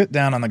 Let's get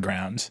down on the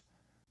ground.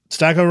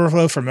 Stack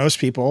Overflow, for most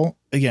people,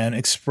 again,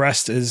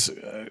 expressed as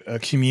a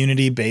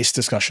community-based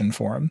discussion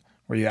forum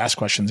where you ask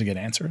questions and get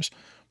answers.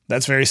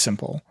 That's very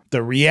simple.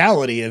 The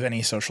reality of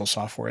any social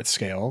software at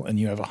scale, and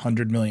you have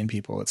 100 million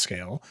people at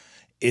scale,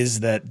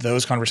 is that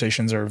those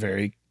conversations are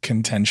very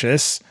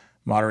contentious.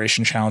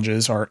 Moderation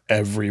challenges are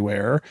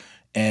everywhere.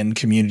 And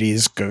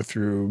communities go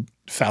through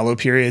fallow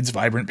periods,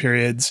 vibrant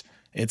periods.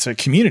 It's a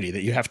community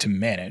that you have to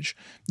manage.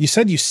 You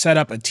said you set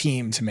up a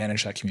team to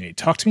manage that community.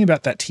 Talk to me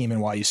about that team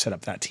and why you set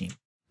up that team.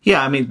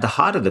 Yeah, I mean, the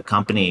heart of the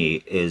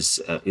company is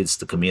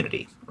the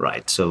community,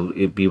 right? So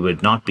we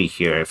would not be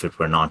here if it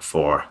were not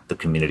for the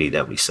community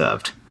that we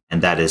served.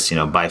 And that is,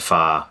 by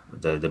far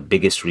the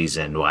biggest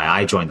reason why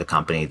I joined the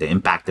company, the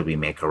impact that we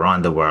make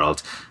around the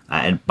world,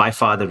 and by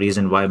far the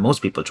reason why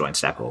most people join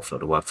Stack Overflow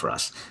to work for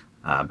us.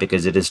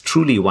 Because it is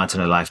truly once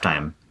in a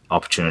lifetime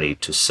opportunity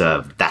to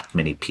serve that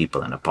many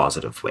people in a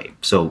positive way.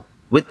 So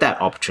with that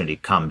opportunity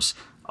comes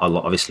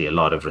obviously a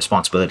lot of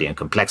responsibility and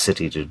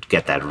complexity to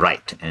get that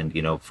right. And,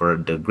 for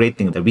the great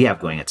thing that we have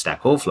going at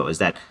Stack Overflow is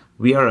that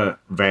we are a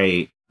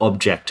very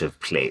objective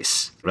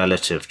place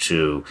relative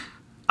to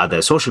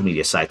other social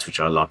media sites, which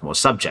are a lot more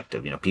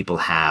subjective. People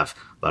have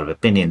a lot of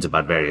opinions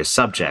about various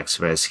subjects,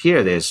 whereas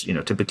here there's,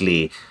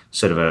 typically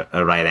sort of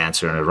a right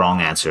answer and a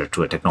wrong answer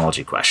to a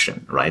technology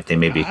question, right? There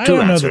may be two answers. I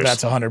don't know that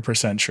that's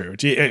 100% true.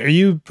 Are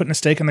you putting a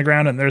stake in the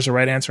ground and there's a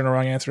right answer and a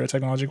wrong answer to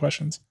technology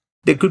questions?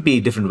 There could be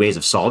different ways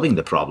of solving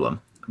the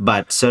problem,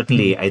 but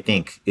certainly I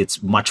think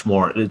it's much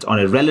more on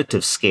a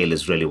relative scale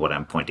is really what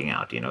I'm pointing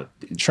out.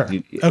 Sure.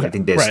 Okay. I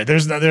think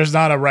there's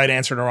not a right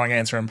answer and a wrong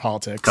answer in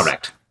politics.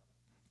 Correct.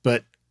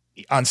 But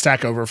on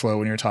Stack Overflow,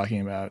 when you're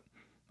talking about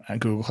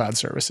Google Cloud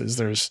Services,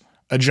 there's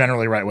a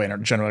generally right way and a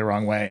generally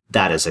wrong way.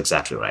 That is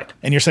exactly right.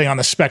 And you're saying on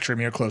the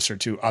spectrum, you're closer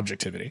to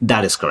objectivity.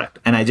 That is correct.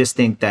 And I just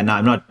think that now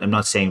I'm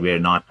not saying we're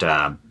not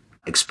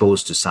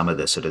exposed to some of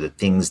the sort of the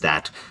things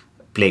that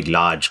plague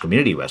large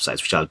community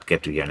websites, which I'll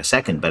get to here in a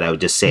second. But I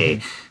would just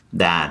say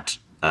that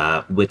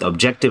with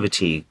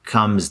objectivity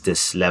comes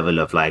this level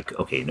of like,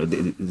 okay,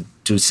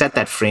 to set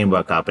that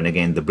framework up. And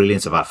again, the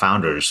brilliance of our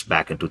founders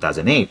back in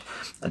 2008,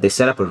 they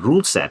set up a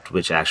rule set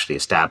which actually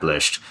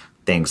established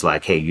things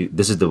like, hey,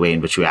 this is the way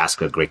in which you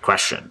ask a great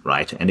question,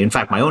 right? And in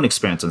fact, my own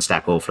experience on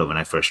Stack Overflow when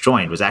I first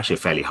joined was actually a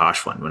fairly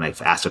harsh one. When I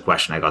asked a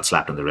question, I got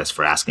slapped on the wrist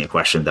for asking a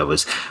question that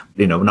was,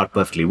 not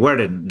perfectly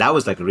worded. And that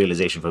was like a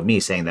realization for me,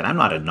 saying that I'm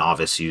not a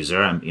novice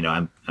user.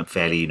 I'm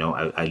fairly,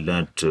 I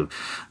learned to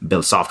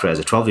build software as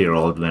a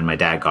 12-year-old when my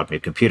dad got me a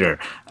computer,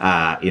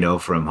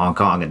 from Hong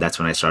Kong, and that's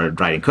when I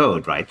started writing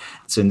code, right?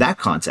 So in that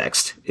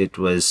context, it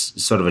was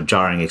sort of a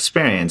jarring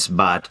experience,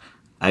 but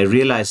I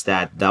realized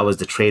that was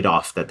the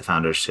trade-off that the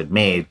founders had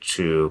made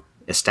to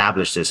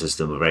establish this as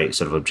the very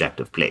sort of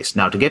objective place.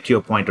 Now, to get to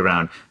your point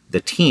around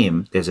the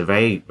team, there's a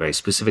very, very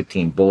specific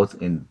team, both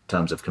in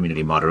terms of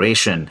community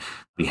moderation.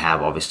 We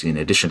have, obviously, in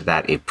addition to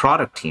that, a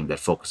product team that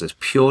focuses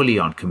purely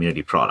on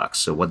community products.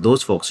 So what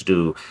those folks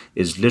do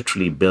is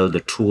literally build the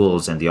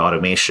tools and the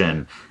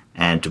automation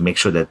and to make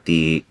sure that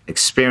the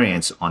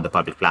experience on the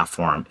public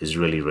platform is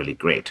really, really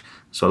great.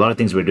 So a lot of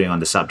things we're doing on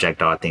the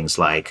subject are things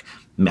like,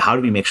 how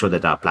do we make sure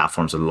that our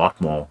platform's a lot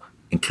more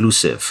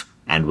inclusive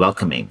and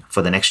welcoming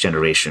for the next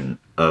generation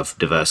of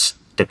diverse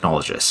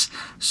technologists,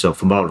 so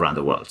from all around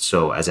the world.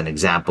 So as an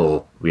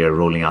example, we are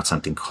rolling out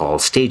something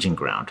called Staging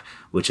Ground,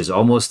 which is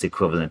almost the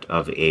equivalent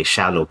of a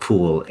shallow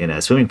pool in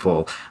a swimming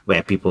pool,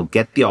 where people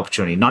get the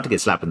opportunity not to get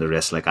slapped on the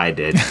wrist like I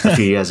did a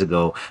few years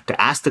ago, to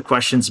ask the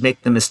questions,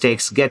 make the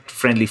mistakes, get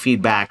friendly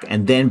feedback,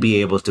 and then be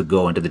able to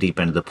go into the deep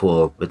end of the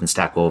pool within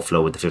Stack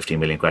Overflow with the 15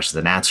 million questions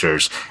and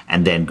answers,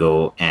 and then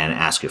go and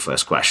ask your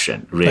first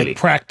question. Really, like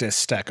practice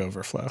Stack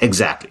Overflow.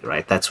 Exactly,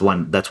 right. That's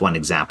one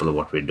example of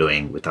what we're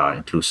doing with our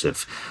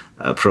inclusive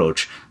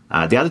approach.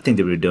 The other thing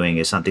that we're doing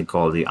is something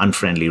called the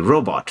Unfriendly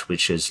Robot,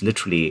 which is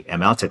literally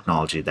ML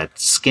technology that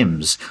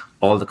skims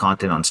all the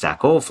content on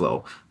Stack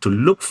Overflow to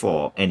look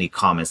for any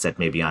comments that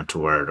may be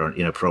untoward or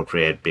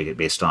inappropriate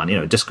based on,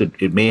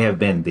 it may have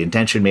been, the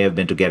intention may have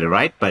been to get it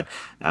right, but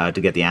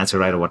to get the answer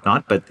right or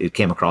whatnot, but it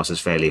came across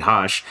as fairly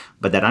harsh.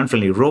 But that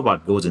Unfriendly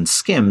Robot goes and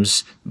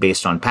skims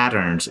based on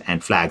patterns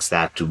and flags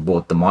that to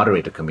both the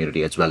moderator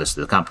community as well as to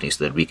the company,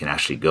 so that we can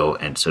actually go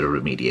and sort of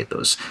remediate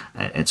those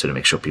and sort of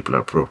make sure people are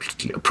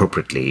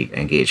appropriately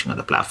engaging on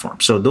the platform.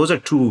 So those are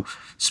two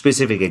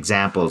specific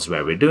examples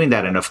where we're doing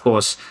that. And of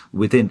course,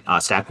 within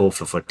our Stack Overflow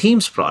for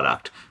Teams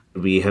product,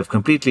 we have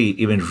completely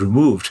even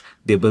removed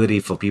the ability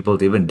for people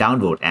to even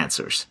downvote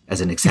answers, as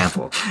an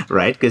example,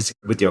 right? Because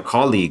with your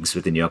colleagues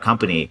within your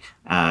company,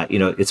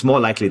 it's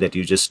more likely that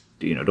you just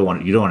don't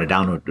want to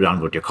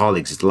downvote your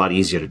colleagues. It's a lot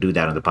easier to do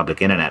that on the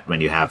public internet when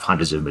you have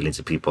hundreds of millions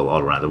of people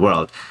all around the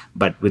world.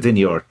 But within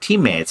your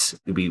teammates,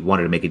 we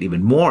wanted to make it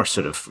even more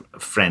sort of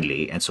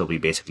friendly, and so we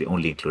basically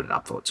only included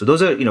upvotes. So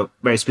those are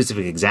very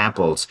specific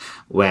examples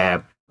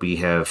where we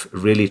have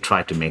really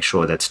tried to make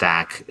sure that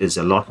Stack is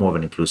a lot more of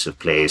an inclusive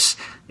place.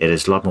 It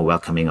is a lot more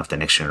welcoming of the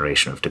next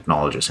generation of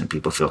technologists, and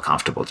people feel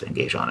comfortable to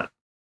engage on it.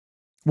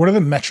 What are the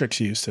metrics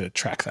you use to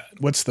track that?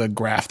 What's the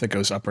graph that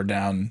goes up or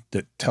down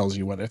that tells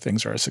you whether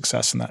things are a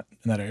success in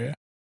that area?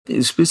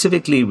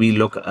 Specifically, we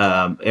look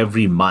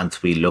every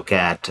month. We look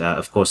at,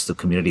 of course, the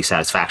community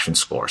satisfaction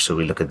score. So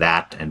we look at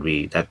that, and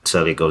that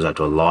survey goes out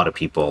to a lot of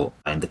people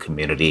in the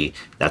community.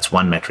 That's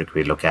one metric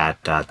we look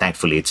at.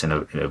 Thankfully, it's in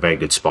a very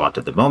good spot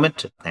at the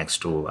moment, thanks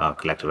to our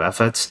collective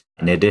efforts.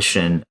 In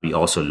addition, we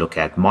also look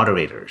at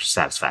moderator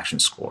satisfaction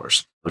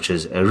scores, which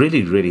is a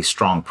really, really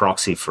strong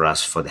proxy for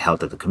us for the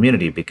health of the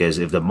community. Because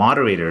if the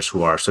moderators,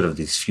 who are sort of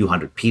these few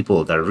hundred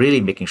people that are really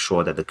making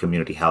sure that the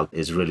community health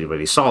is really,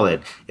 really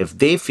solid, if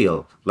they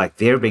feel like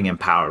they're being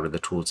empowered with the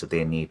tools that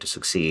they need to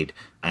succeed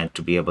and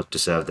to be able to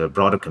serve the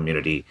broader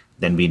community,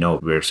 then we know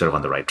we're sort of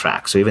on the right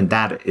track. So even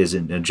that is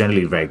in a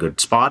generally very good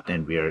spot.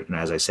 And we're,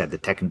 as I said, the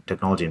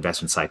technology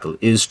investment cycle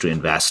is to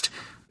invest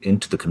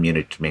into the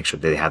community to make sure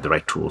they have the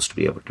right tools to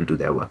be able to do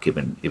their work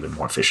even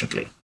more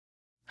efficiently.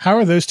 How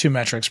are those two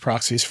metrics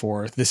proxies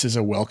for this is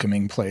a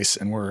welcoming place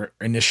and we're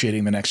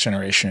initiating the next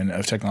generation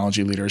of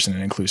technology leaders in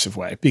an inclusive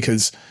way?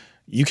 Because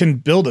you can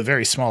build a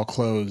very small,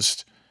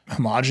 closed,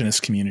 homogenous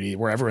community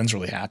where everyone's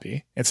really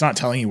happy. It's not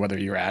telling you whether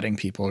you're adding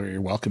people or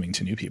you're welcoming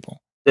to new people.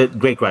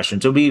 Great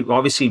question. So we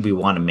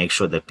want to make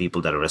sure that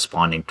people that are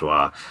responding to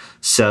our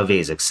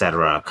surveys, et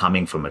cetera, are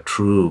coming from a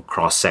true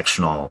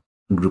cross-sectional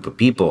group of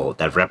people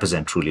that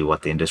represent truly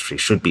what the industry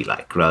should be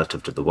like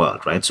relative to the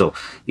world, right? So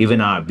even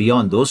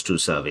beyond those two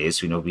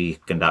surveys, we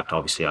conduct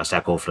obviously our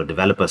Stack Overflow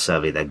developer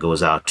survey that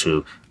goes out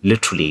to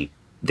literally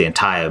the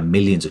entire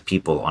millions of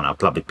people on our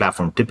public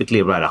platform. Typically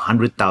about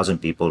 100,000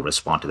 people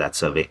respond to that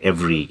survey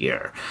every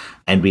year.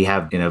 And we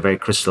have, in a very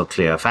crystal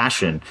clear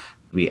fashion,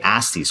 we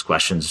ask these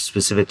questions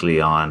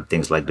specifically on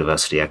things like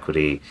diversity,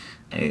 equity,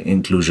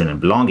 inclusion, and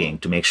belonging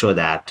to make sure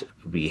that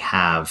we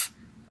have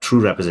true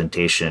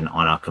representation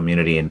on our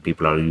community and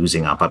people are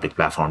using our public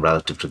platform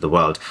relative to the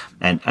world.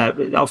 And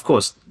of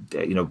course,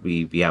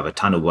 we have a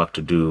ton of work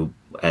to do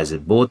as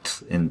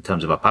both in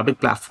terms of our public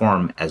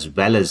platform, as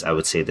well as I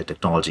would say the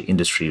technology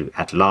industry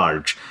at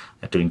large,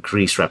 to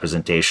increase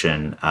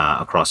representation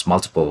across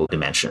multiple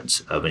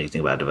dimensions when you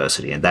think about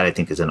diversity. And that I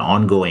think is an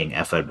ongoing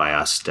effort by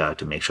us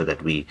to make sure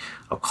that we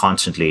are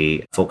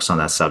constantly focused on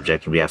that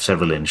subject. And we have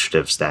several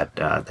initiatives that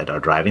are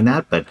driving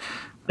that. But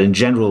in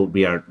general,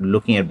 we are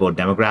looking at both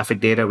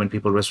demographic data when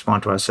people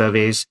respond to our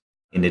surveys,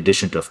 in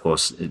addition to, of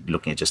course,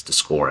 looking at just the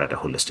score at a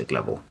holistic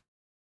level.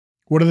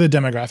 What are the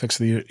demographics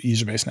of the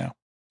user base now?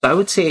 I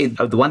would say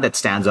the one that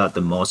stands out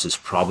the most is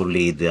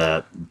probably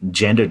the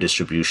gender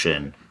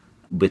distribution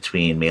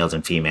between males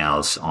and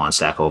females on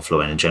Stack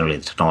Overflow and generally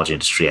in the technology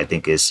industry. I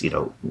think is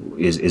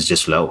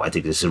just low. I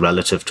think this is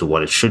relative to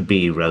what it should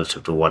be,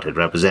 relative to what it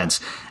represents.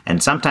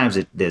 And sometimes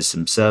there's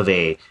some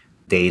survey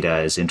data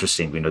is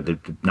interesting. The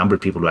number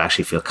of people who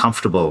actually feel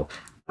comfortable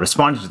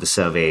responding to the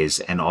surveys,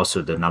 and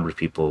also the number of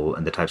people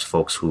and the types of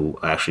folks who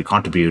actually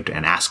contribute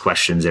and ask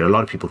questions. There are a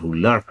lot of people who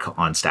lurk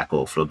on Stack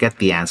Overflow, get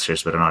the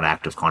answers, but are not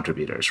active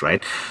contributors,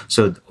 right?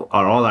 So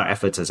all our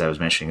efforts, as I was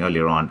mentioning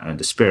earlier on, are in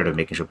the spirit of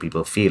making sure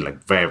people feel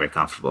like very, very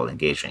comfortable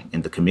engaging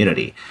in the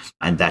community.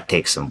 And that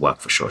takes some work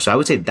for sure. So I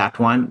would say that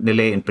one,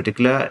 Nilay, in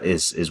particular,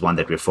 is one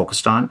that we're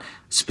focused on,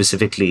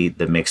 specifically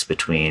the mix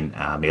between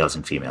males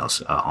and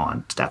females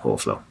on Stack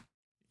Overflow.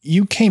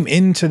 You came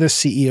into the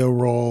CEO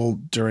role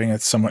during a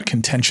somewhat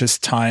contentious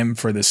time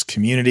for this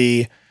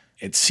community.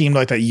 It seemed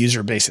like that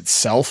user base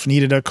itself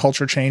needed a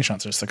culture change,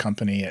 not just the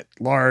company at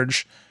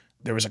large.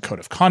 There was a code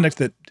of conduct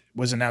that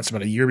was announced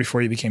about a year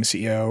before you became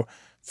CEO.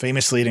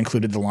 Famously, it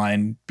included the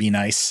line, "Be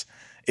nice."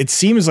 It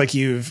seems like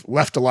you've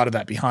left a lot of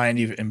that behind.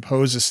 You've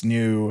imposed this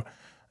new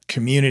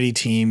community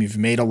team. You've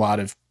made a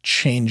lot of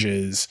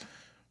changes.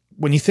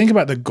 When you think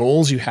about the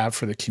goals you have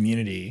for the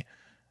community,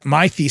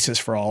 my thesis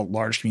for all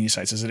large community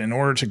sites is that in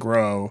order to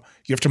grow,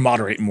 you have to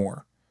moderate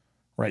more,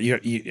 right?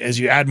 As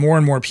you add more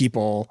and more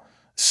people,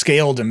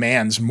 scale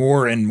demands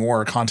more and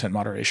more content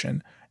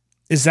moderation.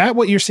 Is that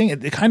what you're seeing?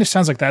 It kind of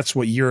sounds like that's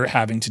what you're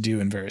having to do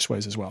in various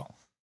ways as well.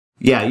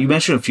 Yeah, you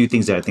mentioned a few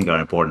things that I think are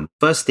important.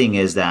 First thing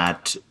is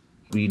that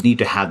we need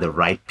to have the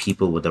right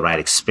people with the right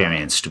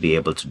experience to be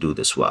able to do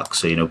this work.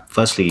 So,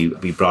 firstly,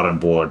 we brought on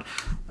board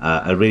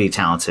a really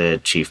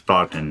talented chief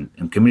product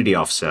and community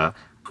officer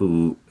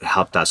who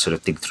helped us sort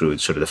of think through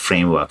sort of the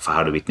framework for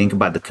how do we think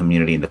about the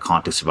community in the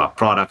context of our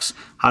products?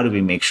 How do we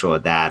make sure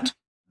that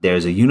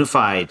there's a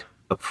unified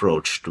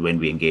approach to when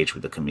we engage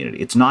with the community?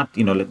 It's not,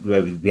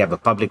 where we have a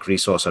public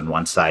resource on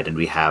one side and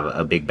we have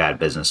a big bad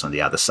business on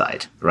the other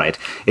side, right?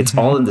 It's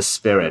all in the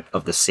spirit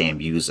of the same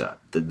user.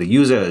 The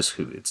user is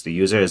who? It's the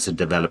user, it's the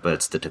developer,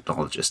 it's the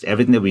technologist.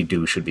 Everything that we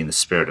do should be in the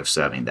spirit of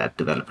serving that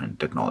developer and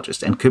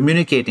technologist and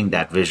communicating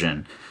that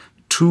vision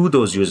to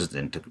those users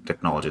and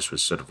technologists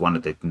was sort of one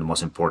of the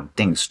most important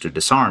things to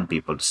disarm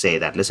people, to say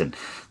that, listen,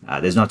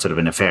 there's not sort of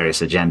a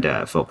nefarious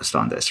agenda focused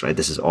on this, right?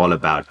 This is all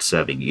about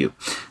serving you.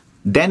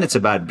 Then it's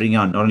about bringing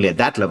on, not only at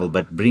that level,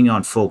 but bringing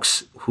on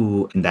folks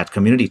who in that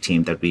community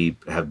team that we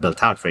have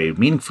built out very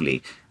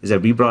meaningfully, is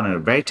that we brought in a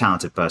very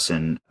talented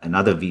person,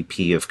 another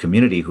VP of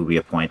community who we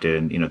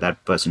appointed. And,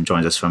 that person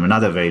joins us from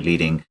another very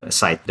leading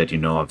site that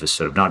of is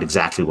sort of not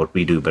exactly what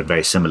we do, but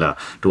very similar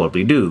to what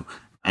we do.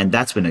 And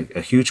that's been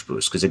a huge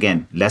boost because,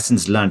 again,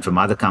 lessons learned from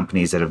other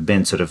companies that have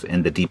been sort of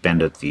in the deep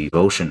end of the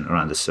ocean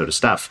around this sort of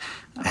stuff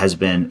has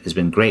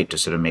been great to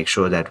sort of make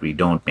sure that we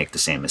don't make the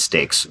same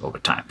mistakes over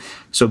time.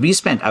 So we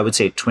spent, I would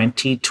say,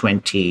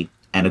 2020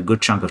 and a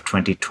good chunk of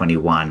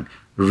 2021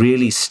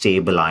 really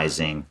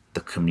stabilizing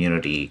the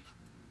community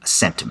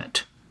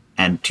sentiment.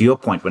 And to your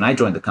point, when I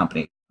joined the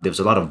company, there was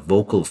a lot of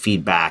vocal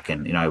feedback,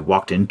 and I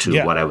walked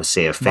into what I would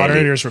say a fairly...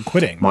 Moderators were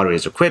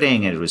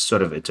quitting, and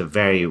it's a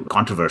very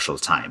controversial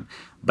time.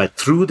 But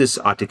through this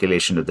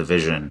articulation of the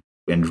vision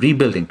and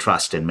rebuilding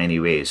trust in many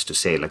ways to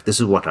say, like, this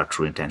is what our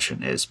true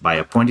intention is, by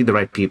appointing the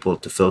right people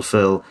to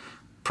fulfill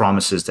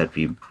promises that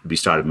we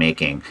started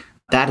making,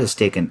 that has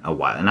taken a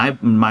while. And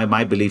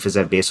my belief is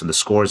that based on the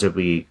scores that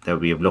we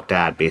have looked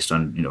at, based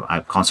on,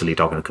 I'm constantly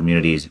talking to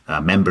communities,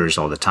 members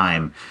all the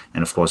time,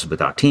 and of course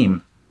with our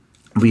team,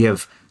 we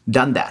have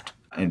done that.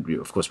 And we,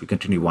 of course, want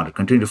to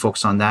continue to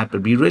focus on that.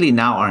 But we really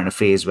now are in a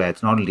phase where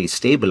it's not only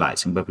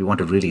stabilizing, but we want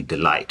to really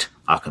delight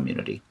our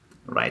community,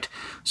 right?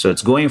 So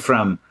it's going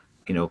from,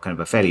 kind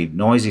of a fairly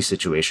noisy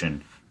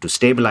situation to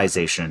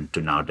stabilization to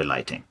now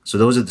delighting. So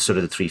those are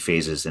the three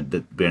phases.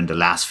 And we're in the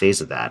last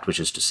phase of that, which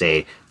is to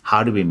say,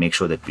 how do we make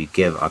sure that we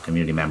give our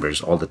community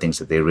members all the things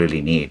that they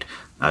really need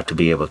to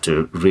be able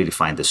to really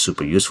find this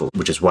super useful,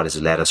 which is what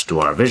has led us to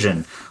our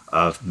vision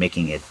of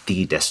making it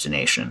the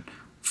destination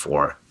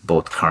for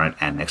both current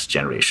and next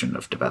generation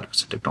of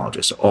developers and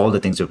technologists. So all the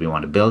things that we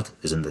want to build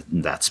is in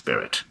that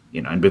spirit,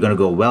 and we're going to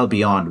go well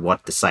beyond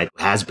what the site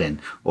has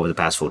been over the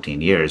past 14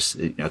 years,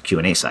 a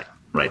Q&A site,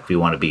 right? We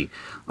want to be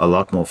a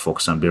lot more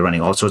focused on, we're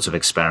running all sorts of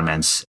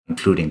experiments,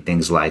 including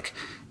things like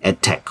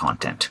edtech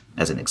content,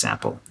 as an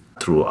example,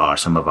 through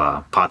some of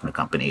our partner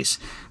companies.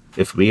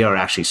 If we are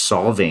actually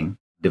solving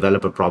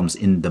developer problems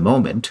in the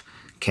moment,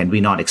 can we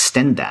not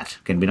extend that?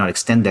 Can we not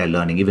extend their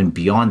learning even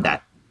beyond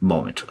that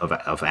moment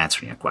of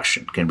answering a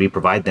question? Can we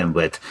provide them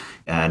with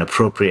an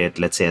appropriate,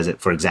 let's say,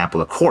 for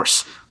example, a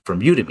course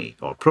from Udemy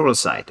or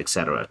Pluralsight, et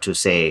cetera, to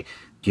say,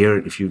 here,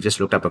 if you just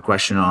looked up a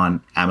question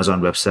on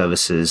Amazon Web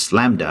Services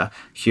Lambda,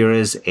 here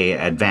is a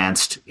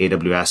advanced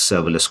AWS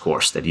serverless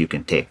course that you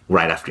can take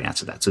right after you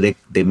answer that. So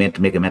they meant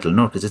to make a mental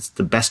note because it's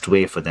the best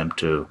way for them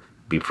to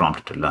be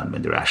prompted to learn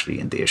when they're actually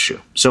in the issue.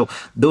 So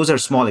those are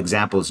small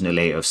examples,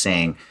 Nilay, of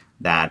saying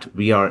that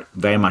we are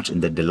very much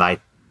in the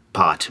delight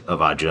part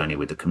of our journey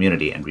with the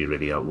community, and we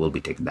really will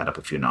be taking that up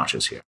a few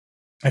notches here.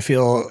 I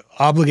feel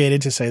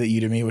obligated to say that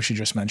Udemy, which you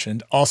just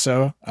mentioned,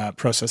 also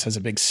Process has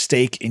a big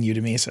stake in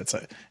Udemy, so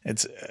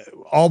it's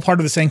all part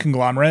of the same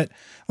conglomerate.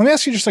 Let me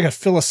ask you just like a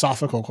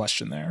philosophical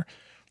question there.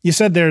 You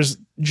said there's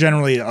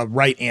generally a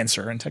right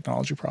answer in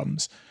technology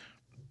problems.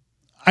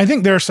 I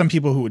think there are some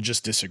people who would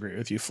just disagree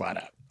with you flat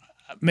out.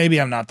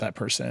 Maybe I'm not that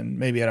person.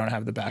 Maybe I don't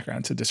have the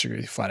background to disagree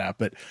with you flat out,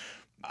 but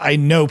I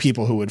know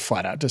people who would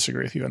flat out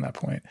disagree with you on that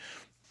point.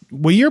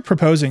 What you're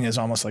proposing is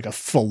almost like a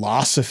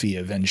philosophy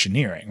of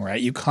engineering,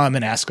 right? You come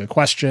and ask a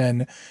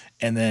question,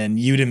 and then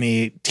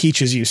Udemy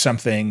teaches you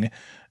something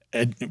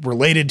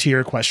related to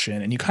your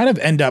question, and you kind of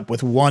end up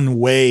with one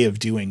way of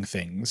doing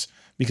things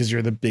because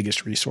you're the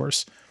biggest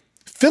resource.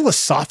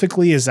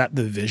 Philosophically, is that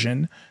the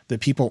vision that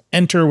people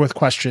enter with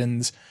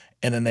questions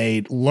and then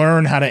they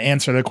learn how to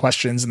answer the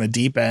questions in the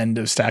deep end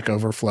of Stack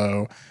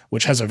Overflow,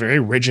 which has a very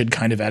rigid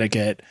kind of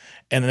etiquette,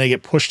 and then they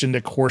get pushed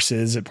into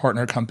courses at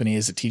partner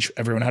companies that teach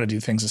everyone how to do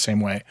things the same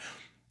way?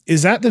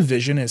 Is that the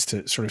vision, is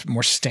to sort of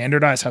more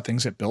standardize how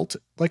things get built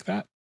like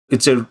that?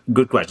 It's a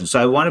good question.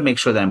 So I want to make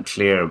sure that I'm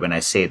clear when I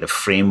say the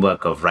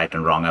framework of right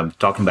and wrong. I'm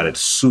talking about a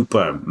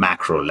super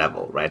macro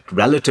level, right?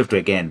 Relative to,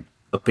 again,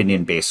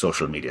 opinion-based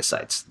social media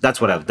sites. That's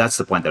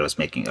the point that I was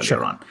making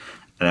earlier on.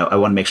 And I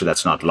want to make sure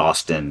that's not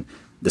lost in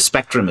the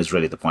spectrum is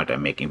really the point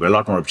I'm making. We're a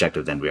lot more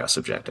objective than we are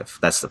subjective.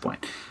 That's the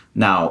point.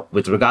 Now,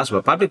 with regards to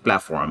a public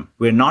platform,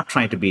 we're not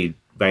trying to be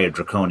very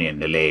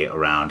draconian, Nilay,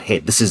 around, hey,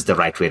 this is the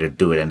right way to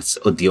do it, and it's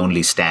the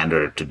only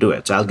standard to do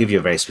it. So I'll give you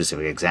a very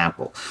specific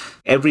example.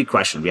 Every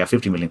question, we have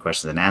 50 million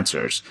questions and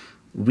answers.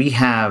 We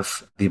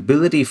have the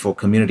ability for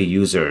community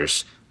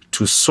users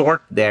to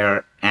sort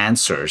their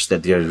answers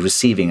that they're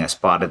receiving as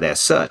part of their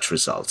search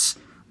results,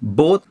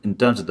 both in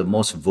terms of the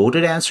most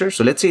voted answer.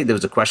 So let's say there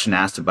was a question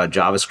asked about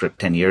JavaScript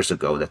 10 years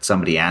ago that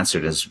somebody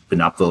answered has been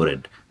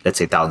upvoted, let's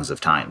say thousands of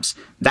times.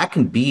 That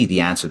can be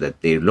the answer that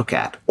they look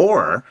at.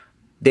 Or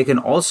they can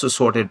also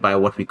sort it by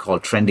what we call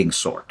trending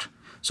sort.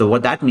 So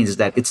what that means is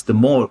that it's the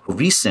more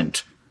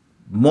recent,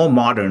 more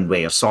modern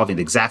way of solving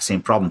the exact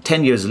same problem.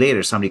 10 years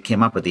later, somebody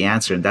came up with the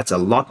answer, and that's a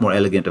lot more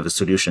elegant of a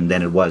solution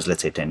than it was,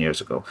 let's say, 10 years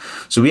ago.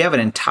 So we have an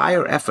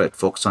entire effort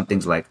focused on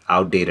things like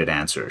outdated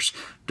answers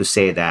to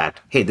say that,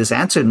 hey, this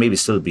answer maybe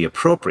still be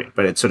appropriate,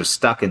 but it's sort of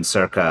stuck in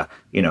circa,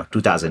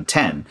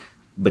 2010.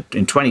 But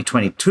in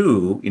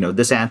 2022,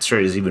 this answer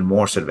is even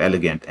more sort of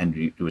elegant, and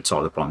you would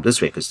solve the problem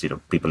this way because,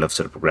 people have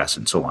sort of progressed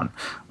and so on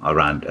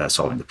around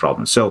solving the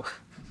problem. So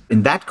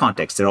in that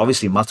context, there are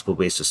obviously multiple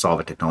ways to solve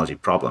a technology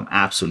problem.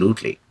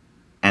 Absolutely.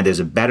 And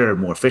there's a better,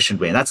 more efficient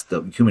way. And that's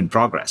the human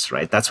progress,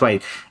 right? That's why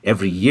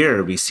every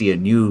year we see a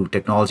new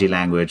technology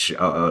language,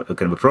 kind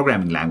of a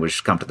programming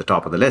language come to the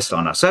top of the list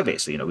on our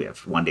surveys. So, we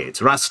have one day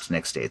it's Rust,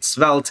 next day it's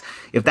Svelte.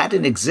 If that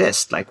didn't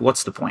exist,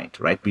 what's the point,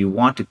 right? We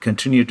want to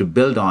continue to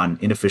build on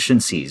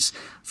inefficiencies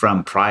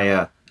from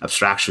prior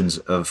abstractions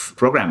of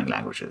programming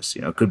languages.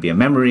 It could be a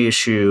memory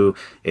issue.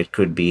 It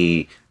could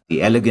be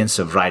the elegance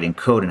of writing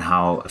code and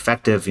how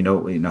effective,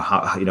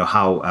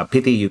 how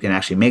pithy you can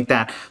actually make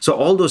that. So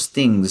all those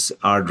things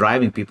are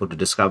driving people to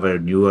discover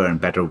newer and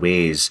better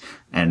ways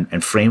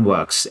and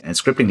frameworks and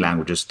scripting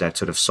languages that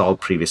sort of solve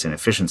previous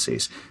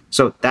inefficiencies.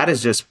 So that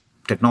is just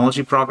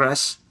technology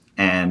progress.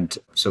 And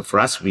so for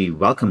us, we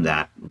welcome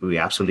that. We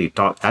absolutely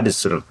that is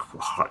sort of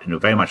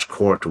very much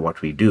core to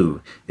what we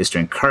do, is to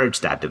encourage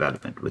that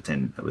development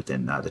within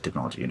the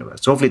technology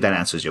universe. So hopefully that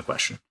answers your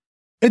question.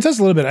 It does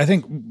a little bit. I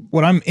think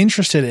what I'm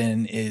interested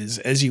in is,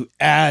 as you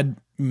add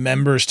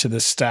members to the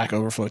Stack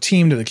Overflow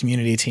team, to the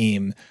community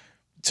team,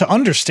 to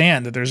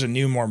understand that there's a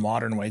new, more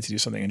modern way to do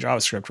something in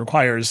JavaScript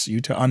requires you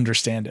to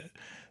understand it.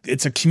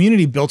 It's a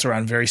community built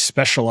around very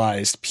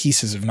specialized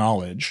pieces of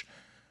knowledge.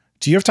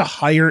 Do you have to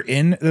hire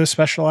in those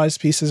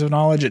specialized pieces of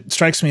knowledge? It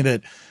strikes me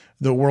that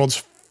the world's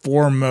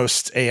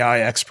foremost AI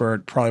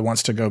expert probably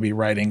wants to go be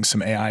writing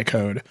some AI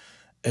code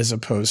as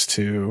opposed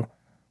to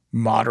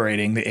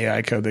moderating the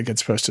AI code that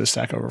gets posted to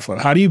Stack Overflow.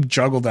 How do you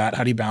juggle that?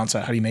 How do you balance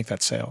that? How do you make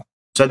that sale?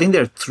 So I think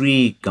there are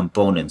three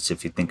components,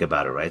 if you think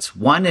about it, right? So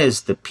one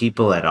is the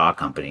people at our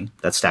company,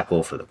 that's Stack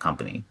Overflow, the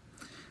company.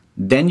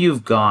 Then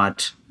you've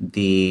got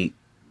the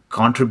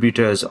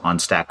contributors on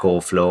Stack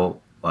Overflow,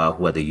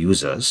 who are the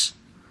users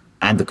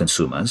and the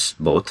consumers,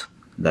 both.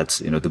 That's,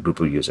 the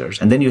group of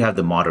users. And then you have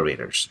the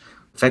moderators.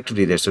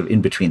 Effectively, they're sort of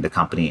in between the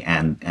company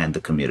and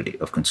the community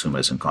of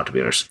consumers and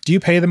contributors. Do you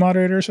pay the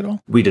moderators at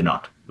all? We do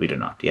not.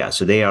 Yeah.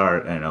 So they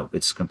are,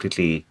 it's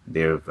completely,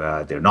 they're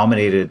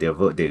nominated,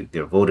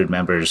 they're voted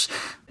members,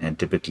 and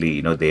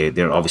typically,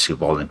 they're obviously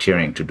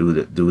volunteering to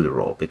do the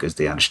role because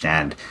they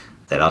understand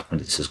that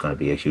ultimately this is going to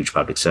be a huge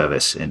public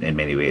service in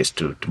many ways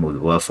to move the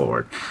world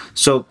forward.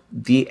 So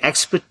the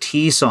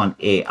expertise on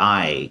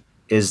AI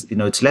is,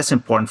 it's less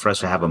important for us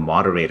to have a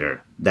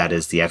moderator that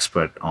is the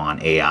expert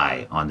on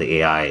AI, on the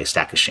AI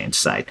Stack Exchange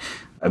side.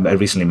 I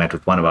recently met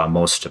with one of our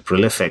most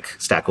prolific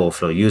Stack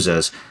Overflow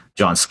users,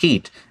 John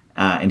Skeet,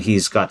 and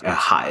he's got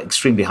a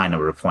extremely high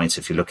number of points.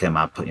 If you look him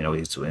up,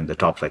 he's in the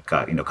top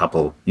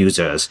couple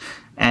users.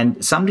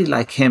 And somebody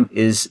like him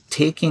is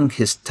taking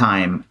his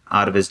time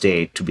out of his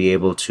day to be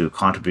able to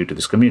contribute to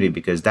this community,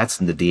 because that's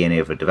in the DNA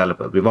of a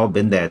developer. We've all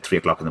been there at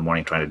 3:00 in the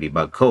morning trying to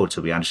debug code,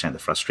 so we understand the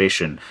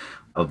frustration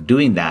of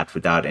doing that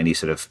without any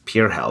sort of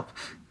peer help.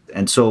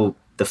 And so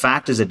the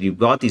fact is that you've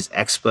got these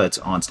experts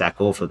on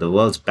Stack Overflow, the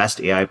world's best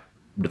AI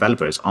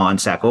developers on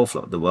Stack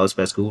Overflow. The world's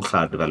best Google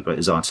Cloud developer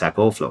is on Stack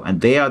Overflow.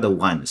 And they are the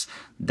ones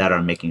that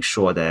are making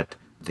sure that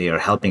they are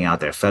helping out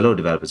their fellow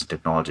developers and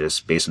technologists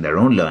based on their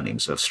own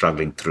learnings of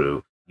struggling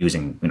through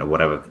using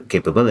whatever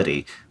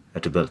capability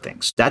to build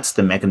things. That's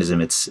the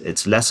mechanism.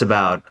 It's less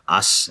about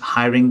us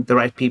hiring the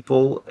right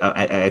people,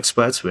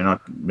 experts. We're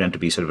not meant to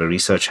be sort of a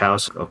research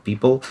house of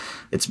people.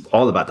 It's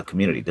all about the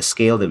community. The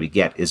scale that we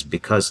get is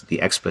because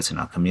the experts in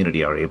our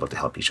community are able to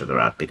help each other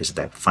out, because of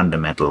that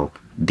fundamental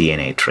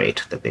DNA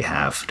trait that they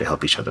have to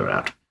help each other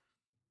out.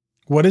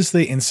 What is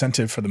the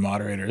incentive for the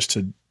moderators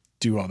to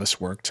do all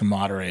this work, to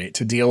moderate,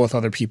 to deal with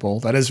other people?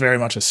 That is very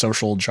much a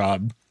social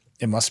job.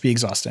 It must be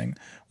exhausting.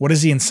 What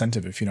is the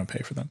incentive if you don't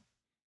pay for them?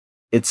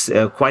 It's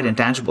quite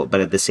intangible,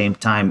 but at the same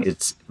time,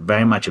 it's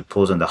very much, it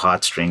pulls on the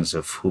heartstrings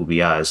of who we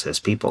are as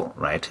people,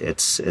 right?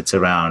 It's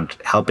around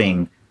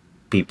helping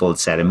people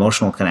set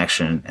emotional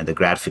connection and the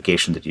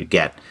gratification that you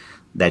get,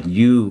 that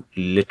you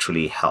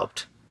literally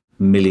helped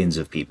millions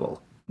of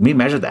people. We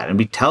measure that and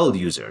we tell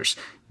users,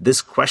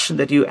 this question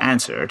that you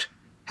answered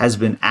has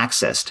been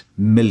accessed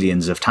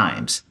millions of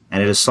times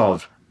and it has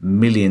solved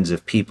millions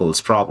of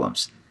people's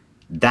problems.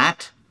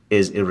 That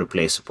is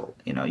irreplaceable.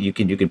 You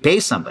can pay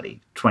somebody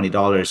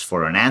 $20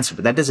 for an answer,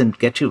 but that doesn't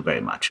get you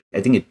very much.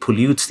 I think it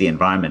pollutes the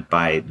environment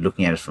by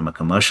looking at it from a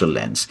commercial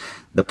lens.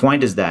 The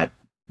point is that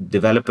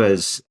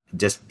developers,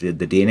 just the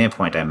DNA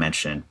point I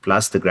mentioned,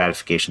 plus the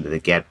gratification that they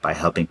get by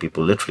helping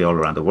people literally all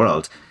around the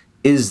world,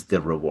 is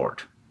the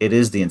reward. It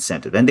is the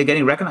incentive. And they're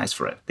getting recognized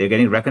for it. They're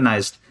getting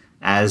recognized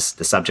as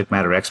the subject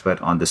matter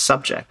expert on the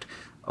subject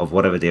of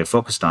whatever they're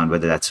focused on,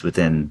 whether that's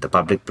within the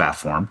public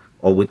platform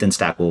or within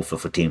Stack Overflow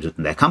for teams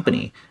within their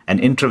company. An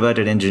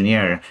introverted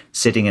engineer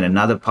sitting in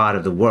another part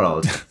of the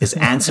world is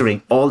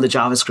answering all the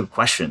JavaScript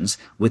questions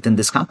within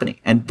this company.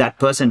 And that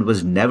person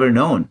was never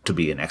known to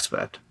be an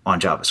expert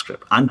on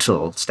JavaScript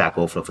until Stack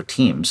Overflow for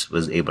Teams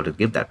was able to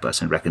give that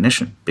person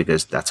recognition,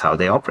 because that's how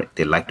they operate.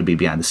 They like to be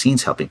behind the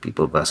scenes helping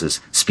people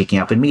versus speaking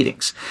up in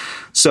meetings.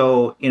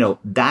 So,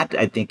 that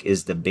I think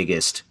is the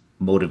biggest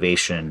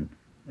motivation,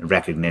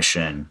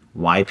 recognition,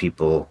 why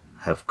people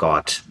have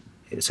got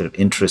sort of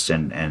interest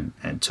and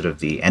sort of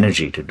the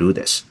energy to do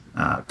this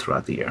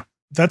throughout the year.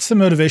 That's the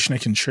motivation to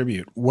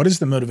contribute. What is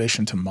the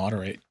motivation to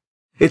moderate?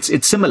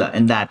 It's similar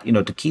in that,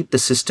 to keep the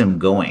system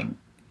going,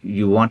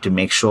 you want to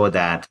make sure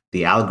that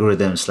the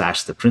algorithm /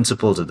 the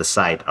principles of the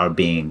site are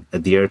being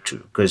adhered to,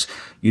 because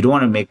you don't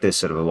want to make this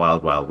sort of a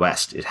wild, wild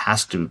west. It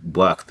has to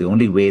work. The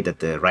only way that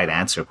the right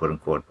answer, quote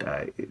unquote,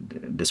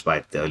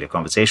 despite the earlier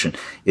conversation,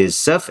 is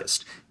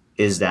surfaced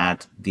is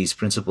that these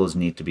principles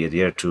need to be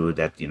adhered to,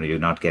 that you're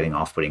not getting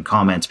off-putting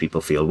comments, people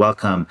feel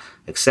welcome,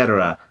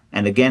 etc.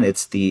 And again,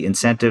 it's the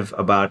incentive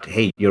about,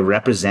 hey, you're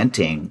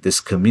representing this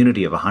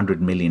community of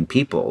 100 million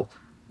people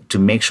to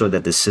make sure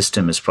that the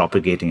system is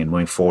propagating and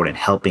moving forward and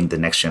helping the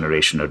next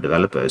generation of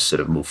developers sort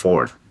of move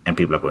forward. And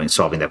people are going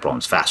solving their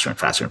problems faster and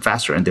faster and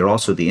faster. And they're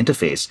also the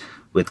interface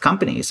with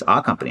companies,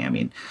 our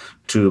company,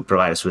 to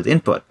provide us with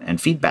input and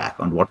feedback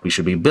on what we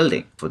should be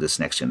building for this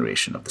next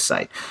generation of the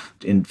site.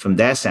 And from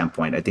their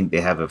standpoint, I think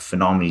they have a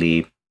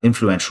phenomenally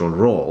influential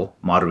role.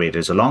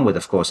 Moderators, along with,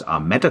 of course,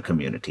 our Meta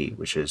community,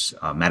 which is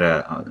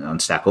Meta on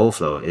Stack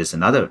Overflow, is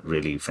another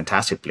really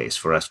fantastic place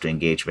for us to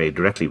engage very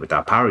directly with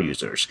our power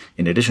users,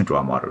 in addition to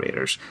our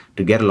moderators,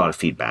 to get a lot of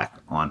feedback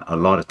on a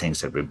lot of things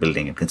that we're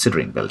building and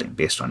considering building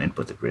based on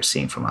input that we're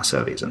seeing from our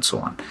surveys and so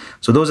on.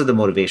 So those are the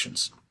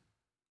motivations.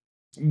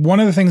 One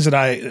of the things that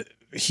I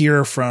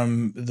hear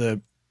from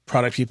the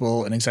product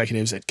people and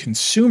executives at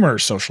consumer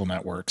social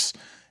networks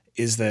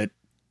is that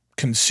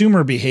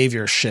consumer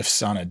behavior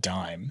shifts on a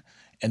dime,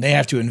 and they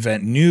have to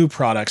invent new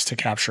products to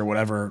capture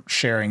whatever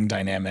sharing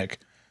dynamic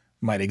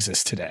might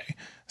exist today.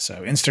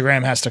 So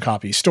Instagram has to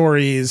copy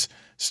stories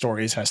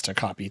has to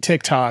copy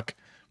TikTok,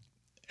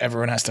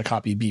 everyone has to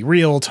copy Be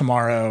Real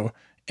tomorrow,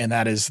 and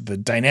that is the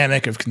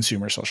dynamic of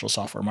consumer social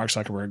software. Mark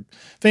Zuckerberg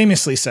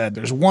famously said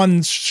there's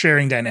one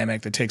sharing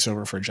dynamic that takes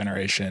over for a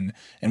generation,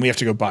 and we have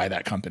to go buy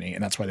that company,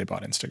 and that's why they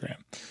bought Instagram.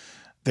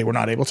 They were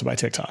not able to buy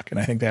TikTok, and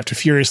I think they have to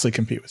furiously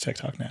compete with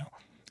TikTok now.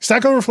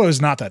 Stack Overflow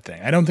is not that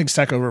thing. I don't think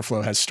Stack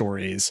Overflow has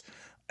stories.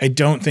 I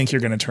don't think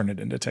you're going to turn it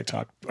into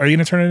TikTok. Are you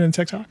going to turn it into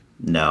TikTok?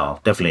 No,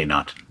 definitely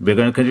not. We're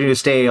going to continue to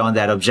stay on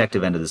that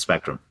objective end of the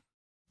spectrum.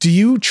 Do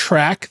you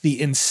track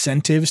the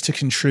incentives to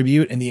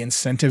contribute and the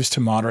incentives to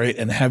moderate,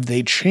 and have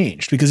they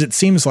changed? Because it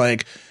seems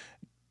like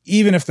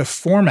even if the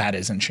format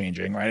isn't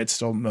changing, right, it's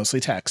still mostly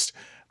text,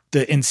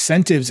 the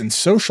incentives and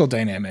social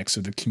dynamics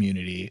of the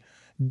community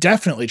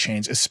definitely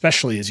change,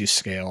 especially as you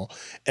scale,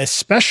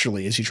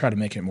 especially as you try to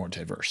make it more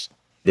diverse.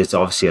 There's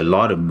obviously a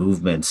lot of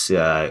movements,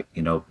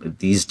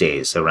 these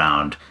days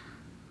around,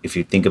 if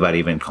you think about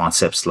even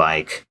concepts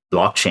like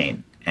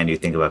blockchain, and you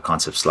think about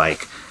concepts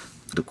like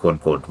the quote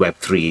unquote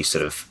Web3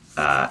 sort of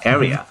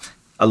area,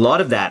 a lot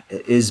of that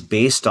is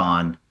based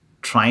on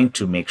trying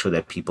to make sure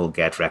that people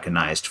get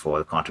recognized for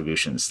the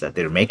contributions that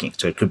they're making.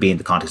 So it could be in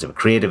the context of a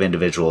creative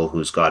individual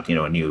who's got,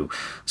 a new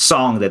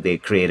song that they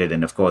created.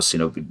 And of course,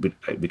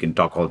 we can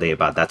talk all day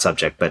about that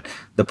subject. But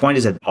the point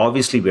is that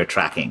obviously we're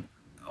tracking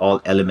all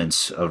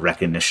elements of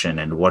recognition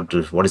and what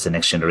does the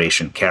next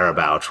generation care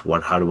about?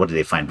 What do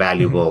they find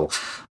valuable?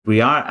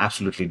 We are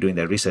absolutely doing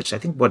that research. I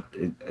think what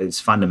is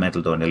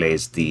fundamental, though, Nilay,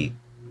 is the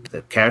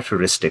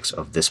characteristics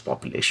of this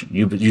population.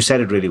 You said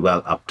it really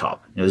well up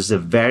top. This is a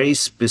very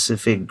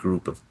specific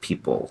group of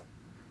people.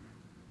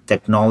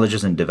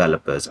 Technologists and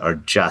developers are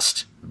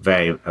just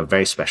a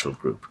very special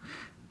group.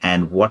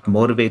 And what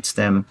motivates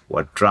them,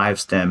 what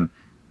drives them,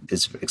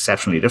 is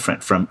exceptionally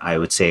different from, I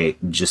would say,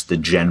 just the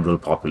general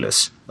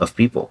populace of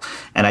people.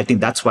 And I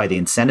think that's why the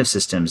incentive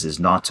systems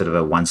is not sort of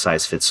a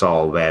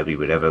one-size-fits-all where we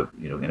would ever,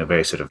 in a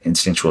very sort of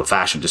instinctual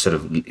fashion, just sort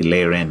of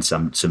layer in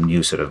some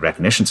new sort of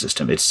recognition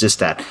system. It's just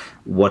that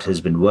what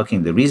has been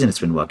working, the reason it's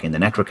been working, the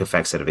network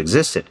effects that have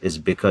existed is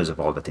because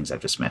of all the things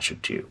I've just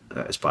mentioned to you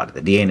as part of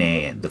the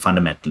DNA and the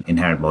fundamental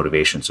inherent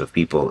motivations of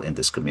people in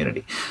this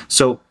community.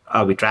 So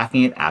are we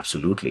tracking it?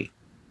 Absolutely.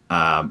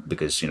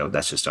 Because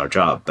that's just our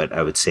job. But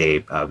I would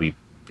say, are we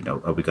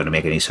going to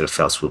make any sort of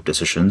fell swoop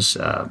decisions?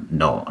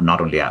 No. Not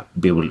only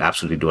we will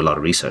absolutely do a lot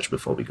of research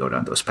before we go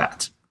down those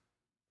paths.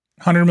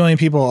 100 million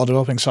people all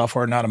developing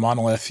software, not a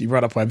monolith. You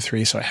brought up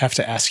Web3, so I have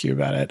to ask you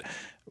about it.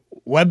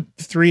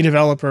 Web3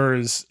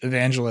 developers,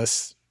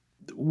 evangelists,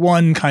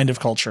 one kind of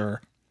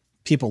culture.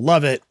 People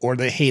love it or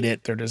they hate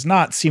it. There does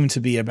not seem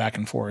to be a back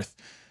and forth.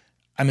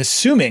 I'm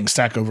assuming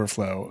Stack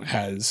Overflow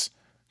has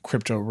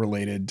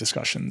crypto-related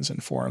discussions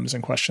and forums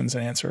and questions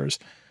and answers.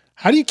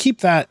 How do you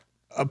keep that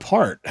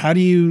apart? How do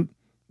you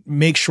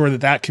make sure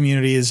that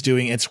community is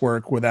doing its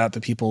work without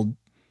the people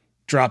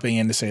dropping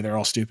in to say they're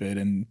all stupid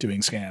and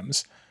doing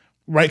scams,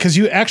 right? Because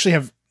you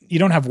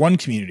don't have one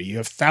community, you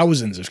have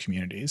thousands of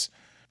communities.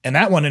 And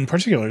that one in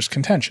particular is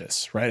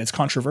contentious, right? It's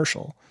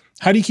controversial.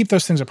 How do you keep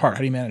those things apart? How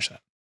do you manage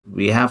that?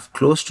 We have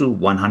close to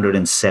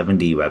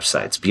 170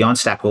 websites. Beyond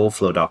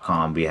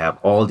stackoverflow.com, we have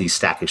all these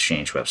Stack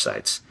Exchange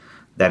websites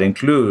that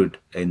include,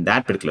 in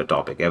that particular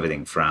topic,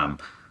 everything from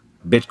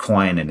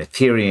Bitcoin and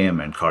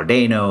Ethereum and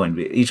Cardano, and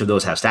each of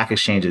those have Stack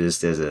Exchanges.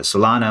 There's a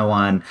Solana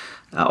one.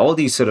 All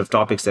these sort of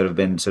topics that have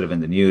been sort of in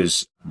the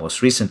news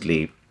most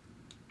recently,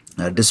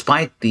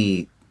 despite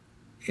the,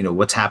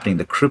 what's happening in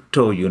the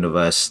crypto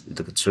universe,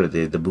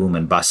 the boom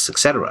and busts,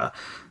 etc.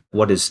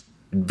 What is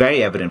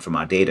very evident from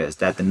our data is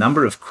that the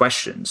number of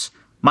questions,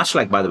 much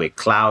like, by the way,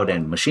 cloud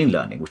and machine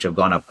learning, which have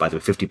gone up by the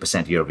way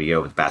 50% year over year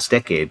over the past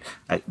decade,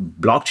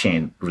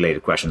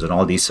 blockchain-related questions and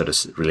all these sort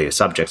of related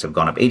subjects have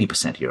gone up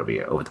 80% year over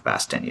year over the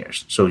past 10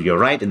 years. So you're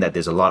right in that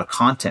there's a lot of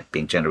content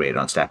being generated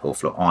on Stack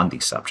Overflow on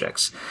these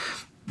subjects.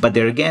 But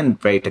they're, again,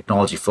 very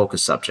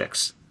technology-focused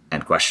subjects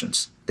and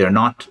questions. They're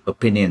not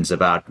opinions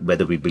about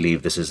whether we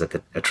believe this is a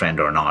trend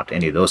or not,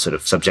 any of those sort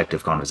of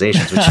subjective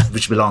conversations,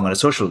 which belong on a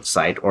social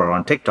site or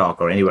on TikTok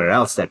or anywhere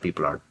else that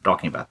people are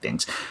talking about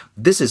things.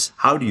 This is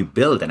how do you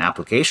build an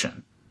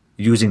application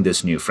using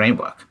this new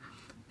framework?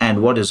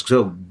 And what is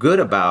so good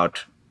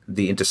about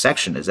the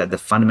intersection is that the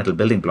fundamental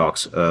building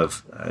blocks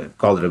of,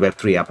 call it a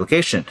Web3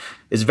 application,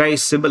 is very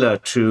similar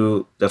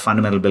to the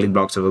fundamental building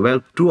blocks of a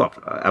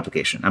Web2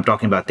 application. I'm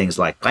talking about things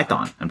like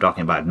Python. I'm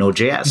talking about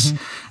Node.js.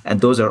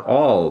 And those are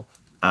all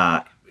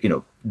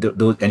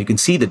those, and you can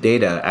see the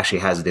data actually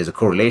there's a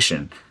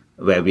correlation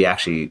where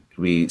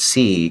we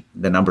see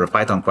the number of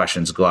Python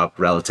questions go up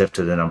relative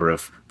to the number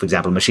of, for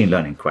example, machine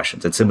learning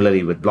questions. And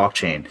similarly with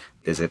blockchain,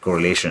 there's a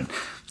correlation.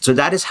 So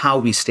that is how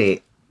we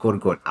stay, quote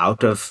unquote,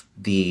 out of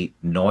the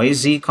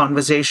noisy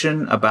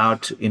conversation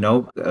about,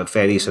 a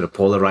fairly sort of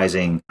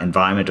polarizing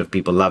environment of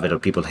people love it or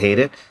people hate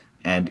it.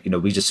 And,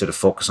 we just sort of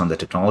focus on the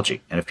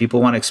technology. And if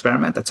people want to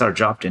experiment, that's our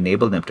job to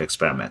enable them to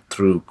experiment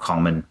through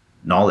common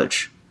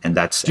knowledge. And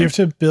that's. Do you have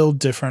to build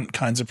different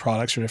kinds of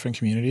products for different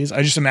communities?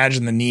 I just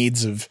imagine the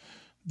needs of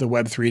the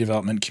Web3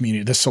 development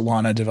community, the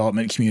Solana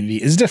development community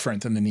is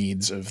different than the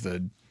needs of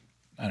the,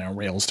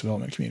 Rails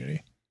development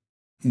community.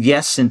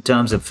 Yes, in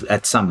terms of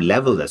at some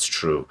level, that's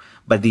true.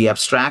 But the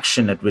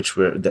abstraction at which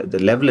the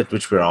level at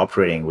which we're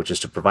operating, which is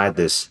to provide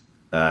this,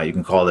 you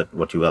can call it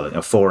what you will,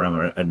 a forum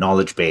or a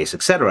knowledge base,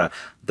 etc.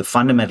 The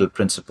fundamental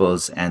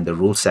principles and the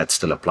rule sets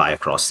still apply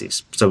across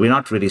these. So we're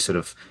not really sort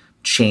of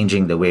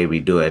changing the way we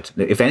do it.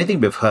 If anything,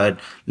 we've heard a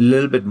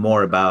little bit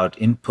more about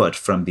input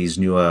from these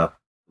newer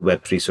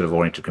Web3 sort of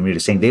oriented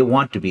communities saying they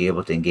want to be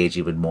able to engage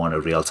even more on a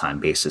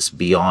real-time basis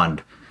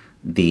beyond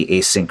the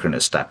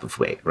asynchronous type of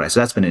way, right? So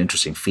that's been an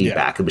interesting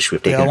feedback, which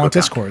we've taken. They all want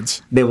account.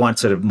 Discords. They want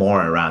sort of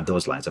more around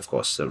those lines, of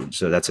course.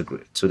 So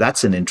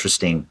that's an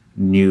interesting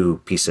new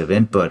piece of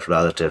input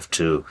relative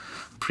to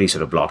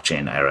pre-sort of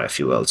blockchain era, if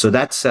you will. So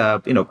that's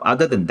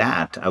other than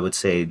that, I would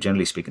say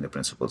generally speaking, the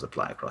principles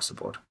apply across the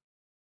board.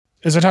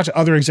 As I talk to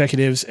other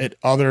executives at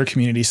other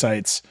community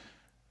sites,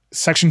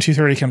 Section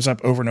 230 comes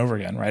up over and over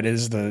again, right? It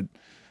is the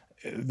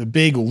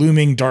big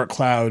looming dark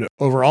cloud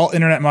over all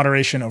internet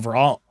moderation, over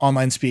all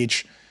online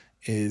speech.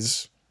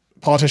 Is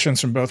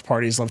politicians from both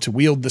parties love to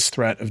wield this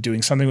threat of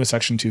doing something with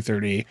Section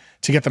 230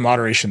 to get the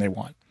moderation they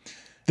want.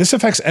 This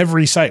affects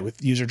every site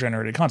with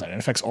user-generated content. It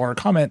affects our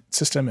comment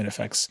system. It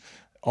affects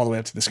all the way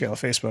up to the scale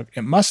of Facebook.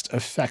 It must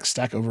affect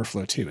Stack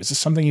Overflow too. Is this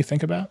something you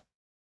think about?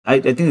 I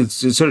think it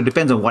sort of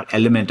depends on what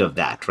element of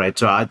that, right?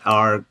 So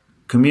our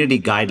community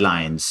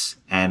guidelines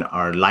and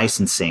our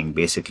licensing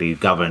basically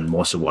govern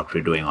most of what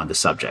we're doing on the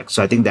subject.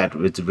 So I think that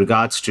with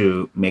regards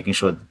to making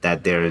sure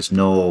that there is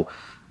no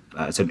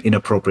sort of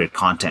inappropriate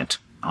content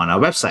on our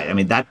website, I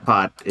mean, that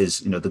part is,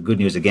 the good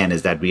news again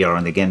is that we are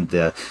on, again,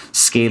 the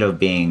scale of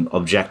being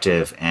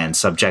objective and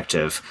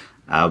subjective.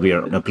 We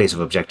are in a place of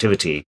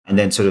objectivity. And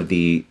then sort of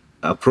the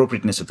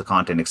appropriateness of the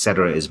content, et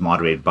cetera, is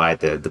moderated by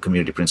the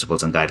community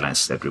principles and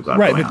guidelines that we've got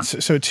going on.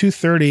 So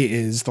 230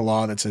 is the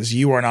law that says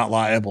you are not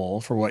liable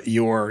for what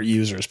your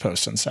users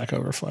post on Stack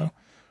Overflow.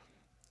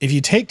 If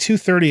you take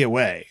 230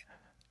 away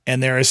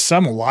and there is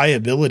some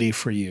liability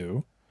for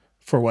you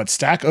for what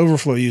Stack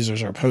Overflow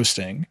users are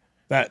posting,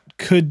 that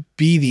could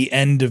be the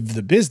end of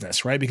the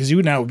business, right? Because you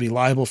would now be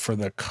liable for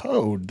the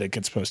code that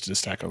gets posted to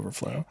Stack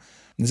Overflow.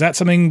 Is that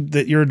something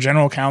that your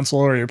general counsel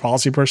or your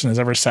policy person has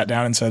ever sat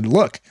down and said,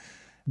 look,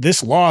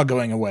 this law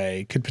going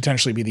away could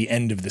potentially be the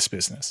end of this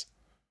business?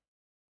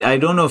 I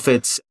don't know if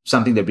it's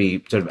something that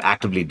we sort of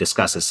actively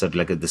discuss as sort of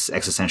like this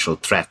existential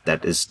threat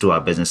that is to our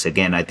business.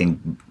 Again, I think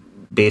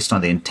based on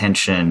the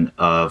intention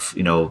of,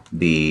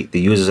 the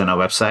users on our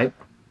website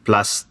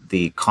plus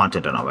the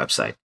content on our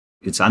website,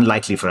 it's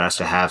unlikely for us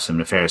to have some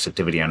nefarious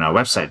activity on our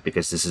website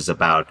because this is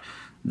about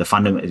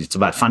it's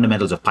about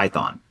fundamentals of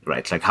Python,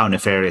 right? Like how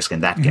nefarious can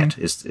that get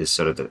is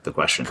sort of the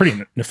question.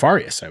 Pretty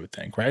nefarious, I would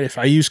think, right? If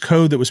I use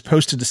code that was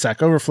posted to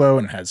Stack Overflow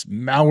and has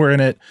malware in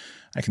it,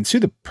 I can sue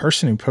the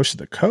person who posted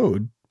the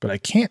code, but I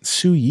can't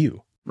sue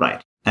you.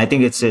 Right. I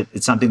think it's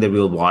something that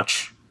we'll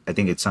watch. I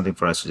think it's something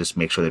for us to just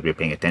make sure that we're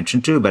paying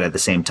attention to. But at the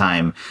same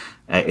time,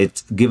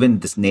 it's given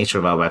this nature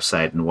of our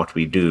website and what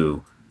we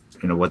do,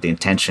 what the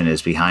intention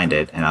is behind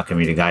it and our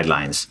community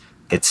guidelines,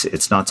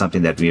 it's not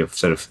something that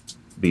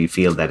we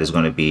feel that is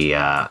going to be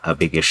a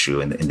big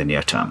issue in the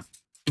near term.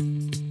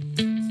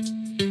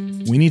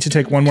 We need to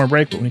take one more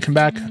break, but when we come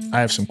back, I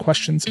have some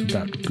questions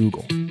about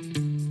Google.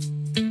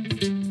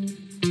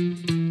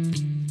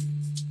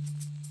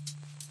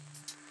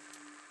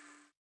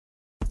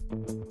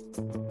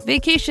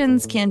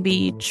 Vacations can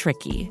be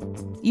tricky.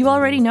 You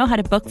already know how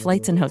to book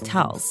flights and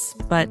hotels,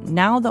 but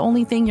now the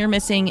only thing you're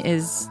missing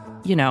is,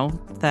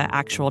 the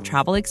actual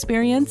travel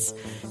experience.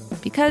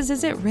 Because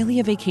is it really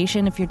a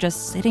vacation if you're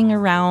just sitting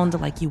around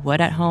like you would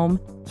at home?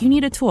 You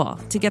need a tool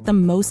to get the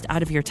most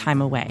out of your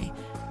time away.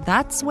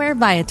 That's where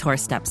Viator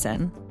steps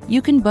in.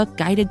 You can book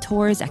guided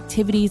tours,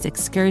 activities,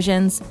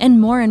 excursions,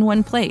 and more in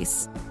one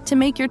place to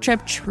make your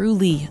trip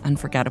truly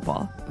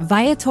unforgettable.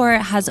 Viator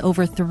has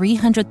over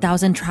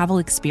 300,000 travel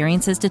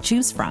experiences to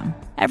choose from.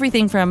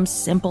 Everything from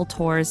simple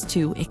tours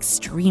to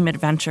extreme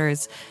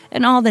adventures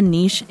and all the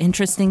niche,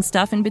 interesting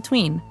stuff in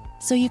between.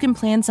 So you can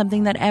plan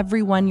something that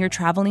everyone you're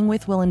traveling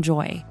with will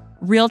enjoy.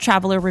 Real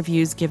traveler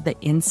reviews give the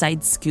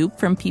inside scoop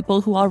from people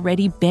who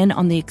already been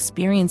on the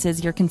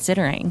experiences you're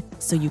considering,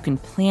 so you can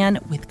plan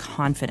with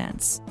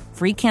confidence.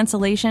 Free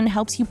cancellation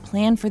helps you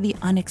plan for the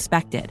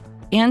unexpected.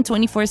 And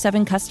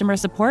 24/7 customer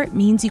support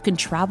means you can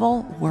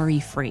travel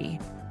worry-free.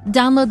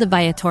 Download the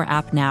Viator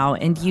app now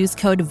and use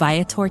code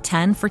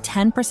Viator10 for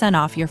 10%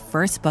 off your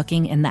first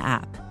booking in the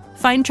app.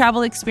 Find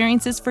travel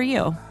experiences for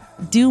you.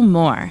 Do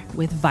more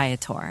with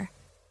Viator.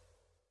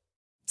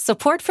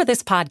 Support for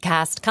this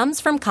podcast comes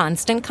from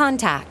Constant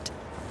Contact.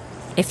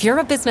 If you're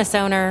a business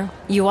owner,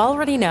 you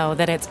already know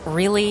that it's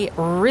really,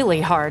 really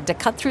hard to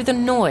cut through the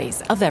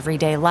noise of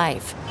everyday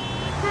life.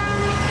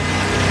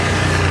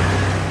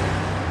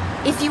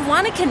 If you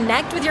want to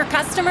connect with your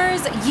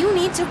customers, you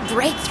need to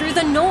break through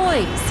the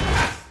noise.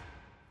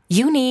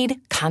 You need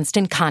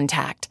Constant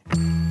Contact.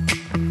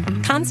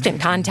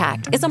 Constant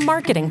Contact is a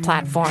marketing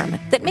platform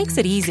that makes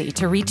it easy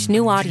to reach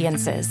new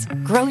audiences,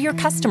 grow your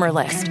customer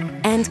list,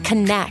 and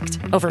connect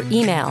over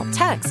email,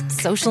 text,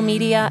 social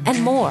media,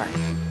 and more.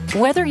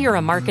 Whether you're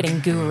a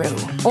marketing guru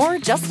or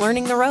just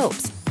learning the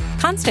ropes,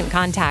 Constant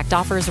Contact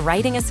offers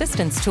writing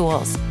assistance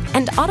tools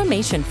and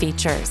automation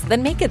features that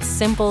make it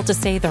simple to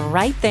say the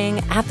right thing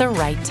at the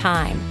right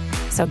time.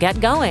 So get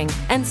going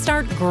and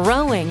start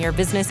growing your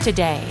business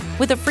today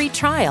with a free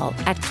trial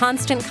at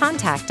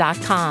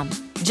ConstantContact.com.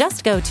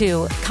 Just go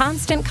to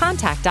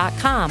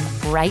ConstantContact.com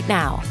right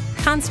now.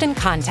 Constant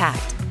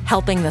Contact,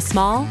 helping the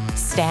small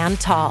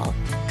stand tall.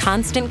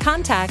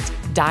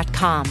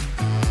 ConstantContact.com.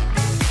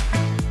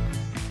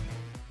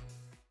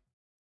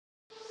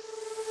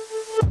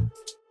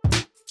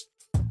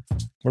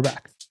 We're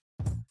back.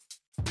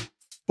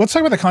 Let's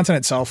talk about the content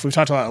itself. We've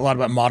talked a lot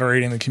about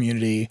moderating the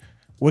community.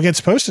 What gets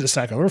posted to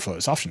Stack Overflow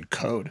is often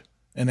code.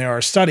 And there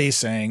are studies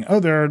saying, oh,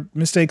 there are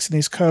mistakes in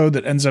these code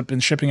that ends up in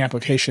shipping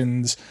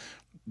applications.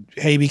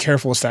 Hey, be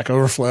careful with Stack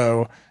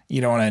Overflow.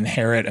 You don't want to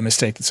inherit a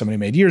mistake that somebody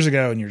made years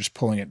ago and you're just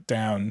pulling it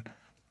down.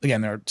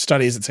 Again, there are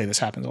studies that say this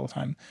happens all the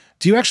time.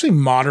 Do you actually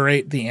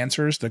moderate the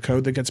answers, the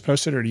code that gets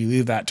posted, or do you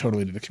leave that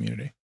totally to the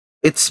community?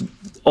 It's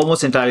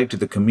almost entirely to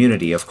the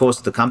community. Of course,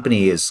 the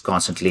company is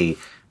constantly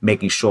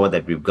making sure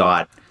that we've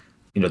got,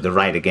 the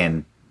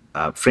right,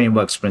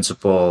 frameworks,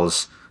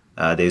 principles,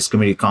 there's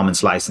community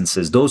commons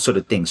licenses, those sort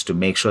of things to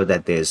make sure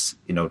that there's,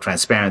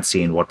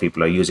 transparency in what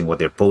people are using, what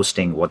they're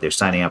posting, what they're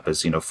signing up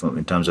as,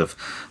 in terms of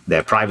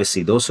their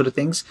privacy, those sort of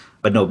things.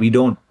 But no, we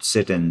don't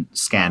sit and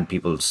scan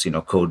people's,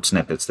 code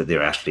snippets that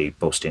they're actually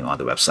posting on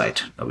the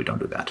website. No, we don't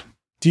do that.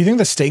 Do you think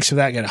the stakes of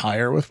that get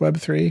higher with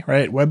Web3,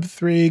 right?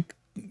 Web3,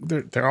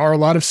 there are a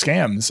lot of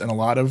scams and a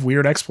lot of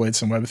weird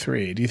exploits in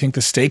Web3. Do you think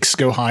the stakes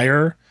go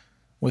higher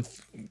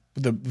with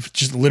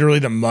just literally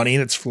the money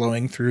that's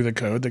flowing through the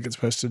code that gets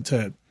posted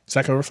to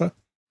Stack Overflow?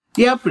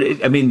 Yeah, but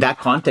that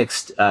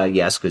context,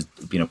 yes, because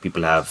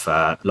people have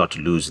a lot to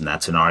lose in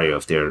that scenario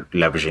if they're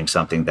leveraging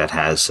something that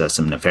has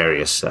some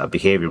nefarious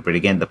behavior. But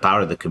again, the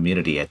power of the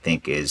community, I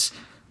think, is,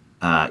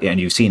 and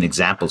you've seen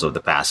examples of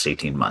the past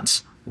 18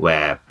 months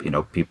where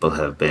people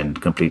have been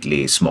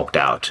completely smoked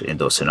out in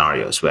those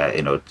scenarios. Where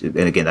and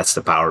again, that's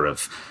the power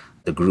of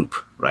the group,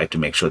 right? To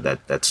make sure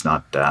that that's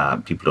not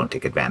people don't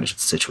take advantage of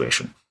the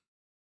situation.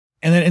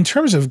 And then in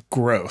terms of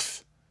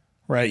growth,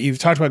 right? You've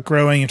talked about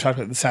growing. You've talked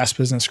about the SaaS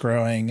business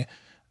growing.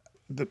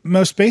 The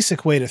most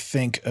basic way to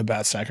think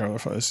about Stack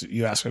Overflow is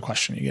you ask a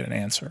question, you get an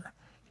answer.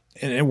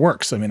 And it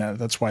works. I mean,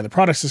 that's why the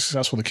product is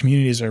successful. The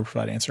communities there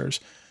provide answers.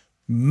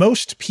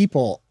 Most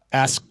people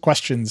ask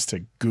questions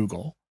to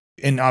Google.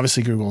 And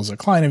obviously Google is a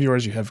client of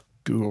yours. You have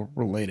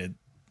Google-related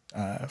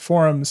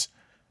forums.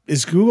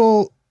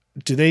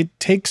 Do they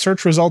take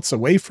search results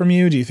away from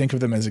you? Do you think of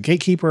them as a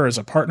gatekeeper, as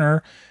a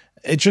partner?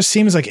 It just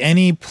seems like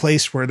any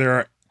place where there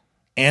are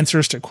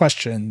answers to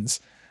questions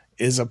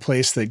is a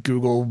place that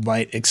Google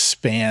might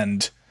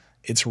expand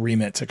its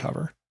remit to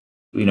cover.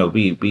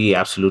 We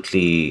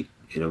absolutely,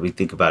 we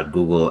think about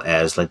Google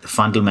as like the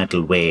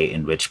fundamental way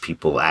in which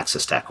people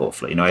access Stack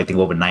Overflow. I think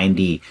over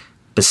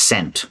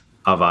 90%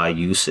 of our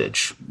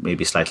usage,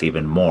 maybe slightly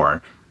even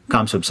more,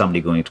 comes from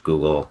somebody going to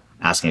Google,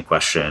 asking a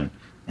question,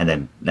 and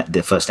then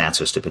the first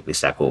answer is typically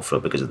Stack Overflow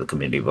because of the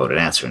community voted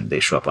answer, and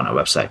they show up on our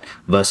website,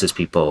 versus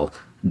people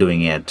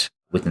doing it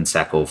within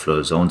Stack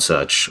Overflow's own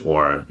search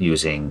or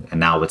using, and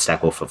now with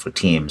Stack Overflow for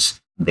Teams,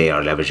 they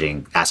are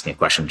asking a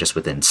question just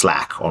within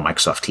Slack or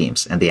Microsoft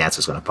Teams, and the answer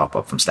is going to pop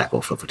up from Stack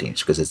Overflow for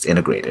Teams because it's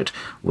integrated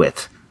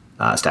with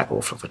Stack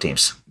Overflow for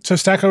Teams. So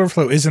Stack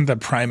Overflow isn't the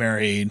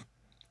primary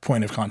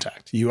point of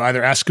contact. You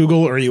either ask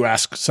Google or you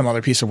ask some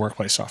other piece of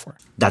workplace software.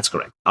 That's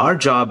correct. Our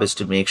job is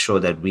to make sure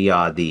that we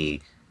are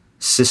the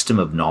system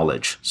of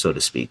knowledge, so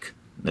to speak,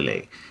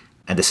 Nilay.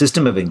 And the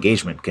system of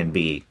engagement can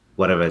be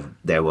whatever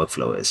their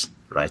workflow is,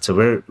 right?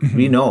 So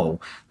we know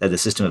that the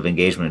system of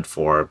engagement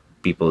for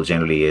people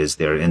generally is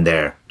they're in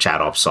their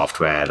chat ops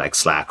software like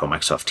Slack or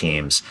Microsoft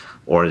Teams,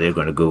 or they're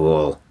going to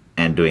Google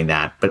and doing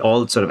that. But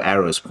all sort of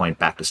arrows point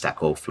back to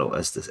Stack Overflow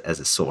as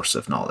a source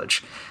of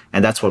knowledge.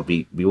 And that's what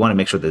we want to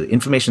make sure that the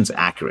information is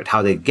accurate.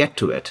 How they get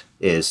to it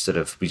is sort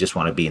of, we just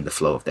want to be in the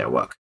flow of their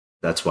work.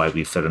 That's why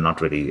we've sort of not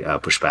really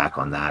pushed back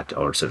on that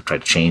or sort of try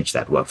to change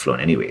that workflow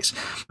in any ways.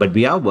 But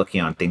we are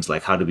working on things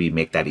like how do we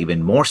make that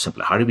even more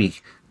simpler? How do we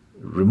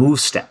remove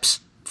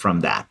steps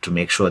from that to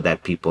make sure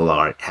that people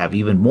have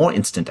even more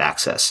instant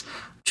access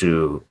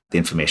to the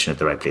information at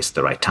the right place at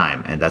the right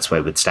time? And that's why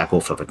with Stack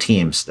Overflow for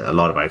Teams, a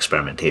lot of our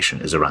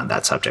experimentation is around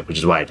that subject, which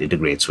is why it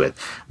integrates with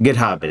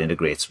GitHub, it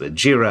integrates with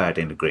Jira, it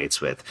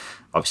integrates with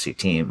obviously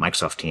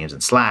Microsoft Teams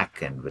and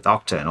Slack and with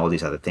Okta and all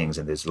these other things.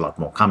 And there's a lot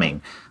more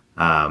coming.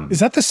 Is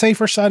that the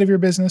safer side of your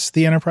business,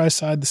 the enterprise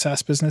side, the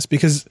SaaS business?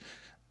 Because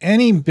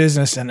any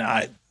business, and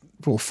I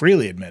will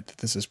freely admit that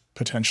this is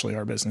potentially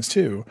our business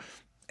too,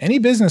 any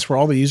business where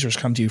all the users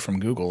come to you from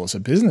Google is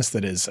a business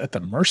that is at the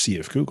mercy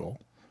of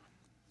Google,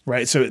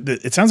 right? So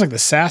it sounds like the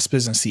SaaS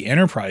business, the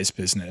enterprise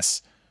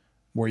business,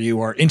 where you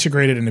are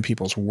integrated into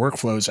people's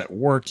workflows at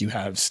work, you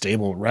have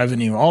stable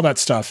revenue, all that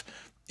stuff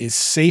is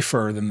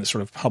safer than the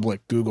sort of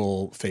public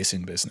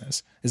Google-facing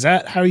business. Is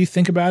that how you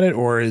think about it,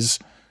 or is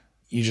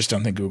you just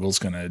don't think Google's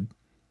going to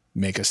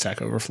make a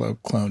Stack Overflow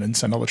clone and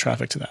send all the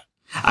traffic to that?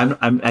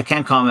 I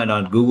can't comment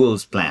on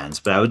Google's plans,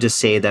 but I would just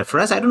say that for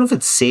us, I don't know if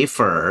it's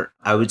safer.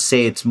 I would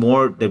say it's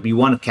more that we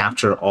want to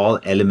capture all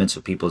elements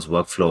of people's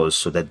workflows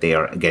so that they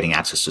are getting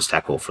access to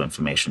Stack Overflow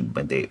information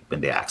when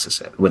they access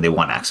it, when they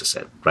want to access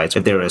it, right? So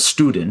if they're a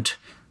student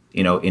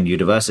in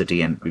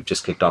university, and we've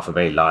just kicked off a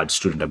very large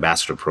student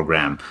ambassador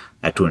program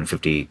at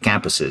 250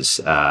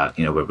 campuses,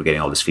 where we're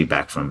getting all this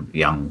feedback from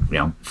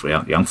young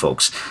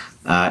folks,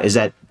 is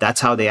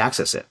that's how they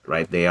access it,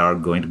 right? They are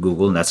going to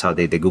Google, and that's how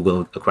they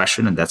Google a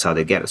question, and that's how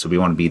they get it. So we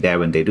want to be there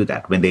when they do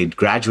that. When they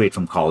graduate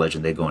from college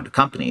and they go into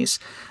companies,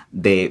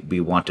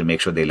 we want to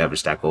make sure they leverage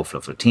Stack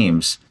Overflow for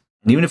Teams.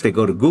 And even if they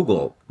go to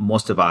Google,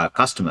 most of our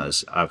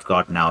customers have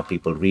got now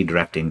people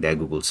redirecting their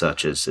Google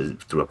searches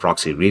through a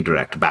proxy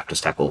redirect back to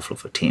Stack Overflow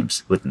for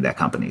Teams within their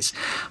companies.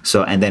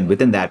 So, and then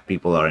within that,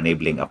 people are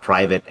enabling a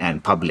private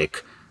and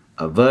public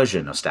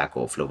version of Stack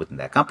Overflow within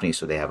their company.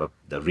 So they have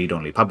the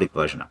read-only public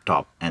version up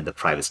top and the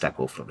private Stack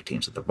Overflow for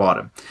Teams at the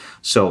bottom.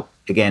 So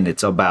again,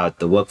 it's about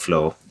the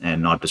workflow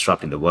and not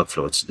disrupting the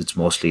workflow. It's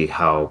mostly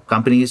how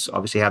companies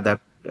obviously have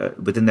that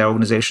within their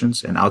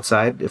organizations, and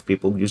outside, if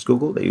people use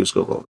Google, they use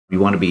Google. We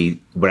want to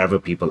be wherever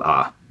people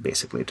are,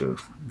 basically, to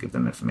give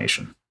them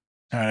information.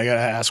 All right, I got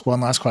to ask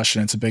one last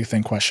question. It's a big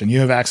thing question.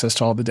 You have access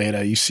to all the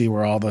data. You see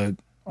where all the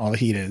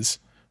heat is.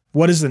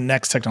 What is the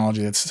next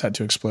technology that's set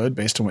to explode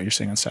based on what you're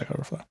seeing on Stack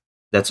Overflow?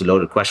 That's a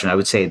loaded question. I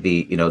would say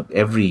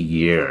every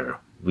year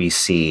we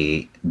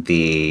see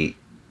the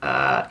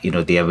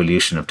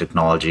evolution of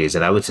technologies.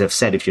 And I would have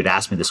said, if you'd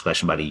asked me this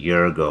question about a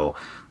year ago,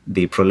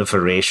 the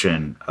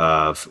proliferation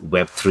of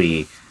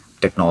Web3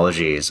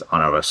 technologies on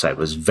our website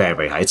was very,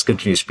 very high. It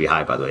continues to be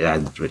high, by the way. That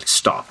hasn't really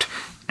stopped.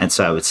 And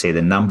so I would say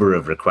the number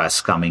of requests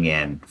coming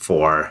in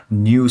for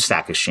new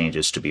Stack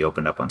exchanges to be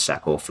opened up on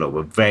Stack Overflow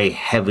were very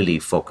heavily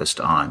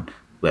focused on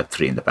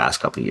Web3 in the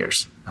past couple of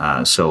years.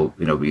 So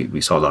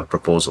we saw a lot of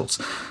proposals.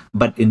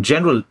 But in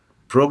general,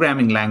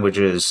 programming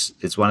languages,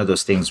 it's one of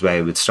those things where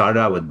it would start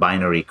out with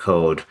binary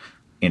code,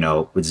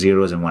 with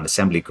zeros and one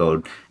assembly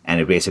code, and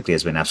it basically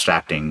has been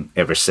abstracting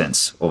ever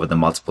since over the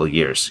multiple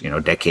years,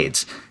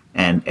 decades.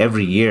 And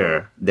every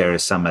year there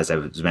is some, as I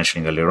was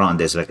mentioning earlier on,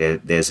 there's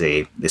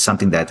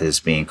something that is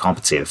being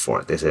compensated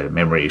for. There's a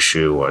memory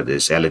issue, or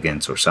there's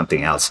elegance or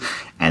something else.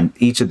 And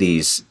each of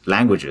these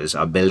languages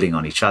are building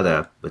on each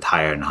other with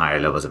higher and higher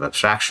levels of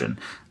abstraction,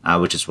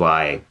 which is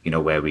why,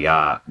 where we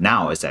are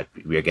now is that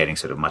we are getting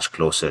sort of much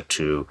closer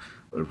to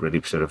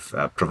really sort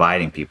of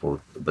providing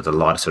people with a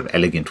lot of sort of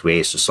elegant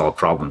ways to solve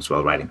problems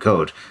while writing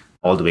code,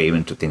 all the way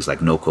even to things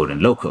like no code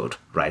and low code,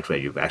 right? Where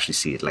you actually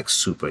see it like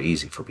super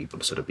easy for people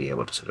to sort of be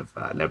able to sort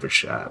of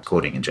leverage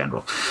coding in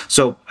general.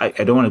 So I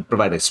don't want to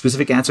provide a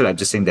specific answer. I'm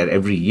just saying that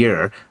every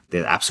year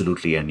there's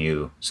absolutely a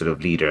new sort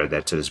of leader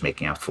that sort of is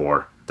making up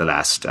for the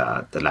last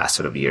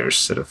sort of years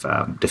sort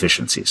of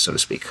deficiencies, so to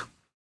speak.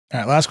 All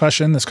right, last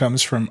question. This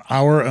comes from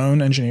our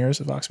own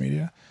engineers at Vox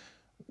Media.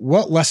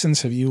 What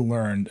lessons have you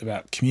learned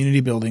about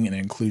community building and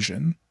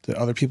inclusion that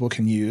other people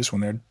can use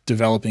when they're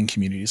developing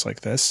communities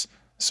like this,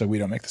 so we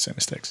don't make the same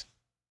mistakes?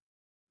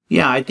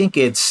 Yeah, I think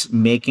it's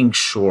making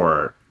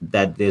sure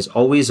that there's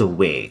always a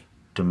way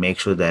to make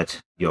sure that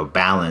you're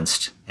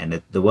balanced and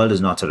that the world is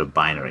not sort of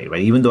binary,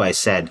 right? Even though I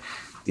said,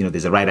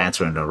 there's a right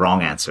answer and a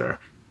wrong answer,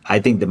 I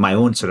think that my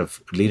own sort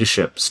of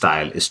leadership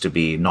style is to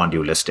be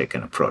non-dualistic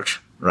in approach,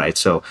 right?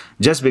 So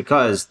just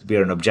because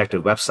we're an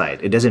objective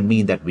website, it doesn't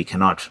mean that we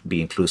cannot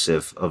be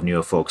inclusive of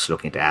newer folks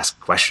looking to ask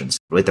questions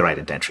with the right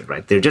intention,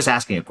 right? They're just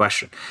asking a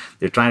question.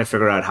 They're trying to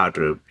figure out how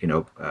to,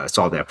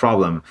 solve their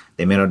problem.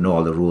 They may not know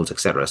all the rules,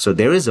 etc. So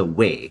there is a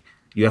way.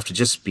 You have to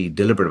just be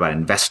deliberate about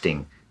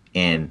investing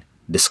in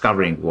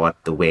discovering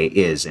what the way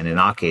is. And in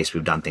our case,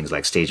 we've done things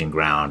like Staging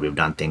Ground. We've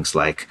done things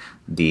like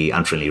the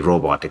Unfriendly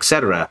Robot,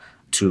 etc.,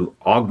 to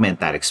augment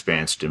that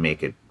experience to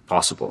make it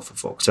possible for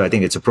folks. So I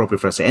think it's appropriate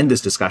for us to end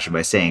this discussion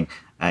by saying,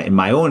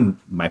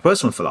 my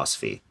personal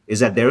philosophy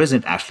is that there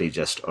isn't actually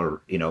just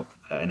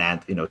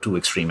two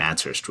extreme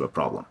answers to a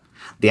problem.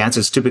 The answer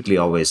is typically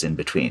always in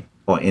between,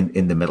 or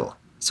in the middle,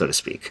 so to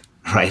speak,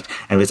 right?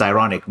 And it's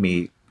ironic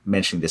me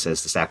mentioning this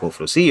as the Stack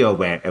Overflow CEO,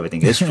 where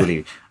everything is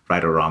truly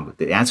right or wrong.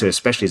 The answer,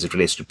 especially as it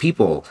relates to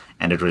people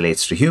and it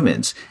relates to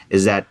humans,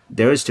 is that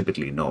there is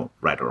typically no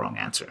right or wrong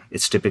answer.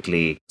 It's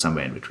typically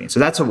somewhere in between. So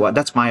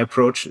that's my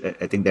approach.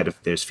 I think that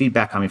if there's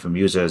feedback coming from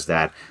users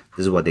that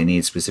this is what they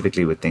need,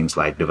 specifically with things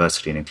like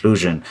diversity and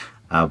inclusion,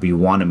 we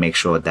want to make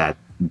sure that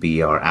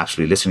we are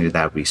absolutely listening to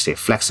that, we stay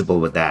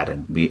flexible with that,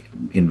 and we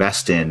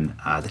invest in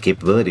the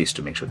capabilities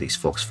to make sure these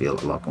folks feel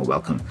a lot more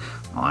welcome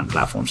on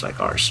platforms like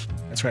ours.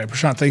 That's right.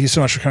 Prashant, thank you so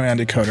much for coming on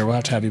Decoder. We'll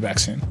have to have you back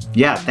soon.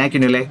 Yeah, thank you,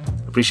 Nilay.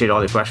 Appreciate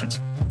all your questions.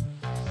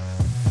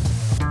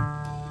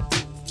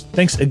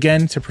 Thanks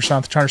again to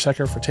Prashant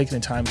Chandrasekhar for taking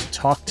the time to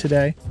talk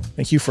today.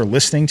 Thank you for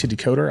listening to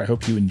Decoder. I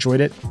hope you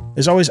enjoyed it.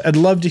 As always, I'd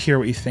love to hear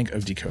what you think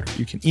of Decoder.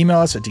 You can email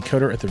us at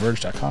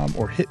decoder@theverge.com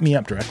or hit me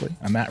up directly.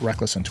 I'm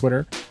 @Reckless on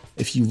Twitter.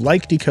 If you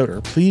like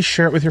Decoder, please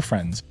share it with your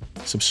friends.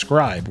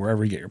 Subscribe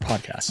wherever you get your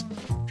podcasts.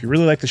 If you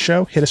really like the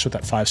show, hit us with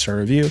that 5-star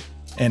review.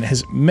 And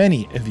as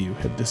many of you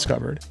have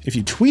discovered, if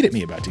you tweet at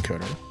me about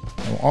Decoder,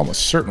 I will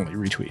almost certainly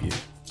retweet you.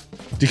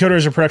 Decoder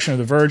is a production of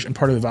The Verge and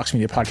part of the Vox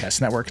Media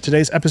Podcast Network.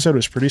 Today's episode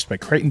was produced by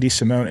Creighton D.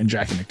 Simone and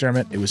Jackie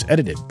McDermott. It was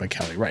edited by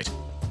Kelly Wright.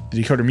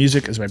 The Decoder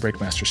music is by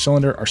Breakmaster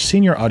Cylinder. Our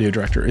senior audio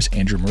director is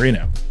Andrew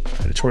Marino.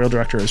 Our editorial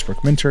director is Brooke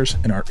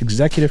Minters, and our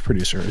executive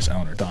producer is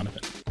Eleanor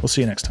Donovan. We'll see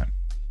you next time.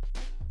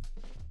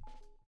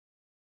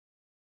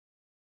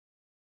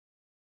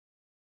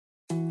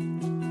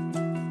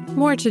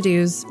 More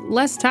to-dos,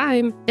 less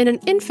time, and an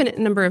infinite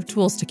number of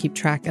tools to keep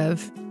track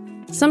of.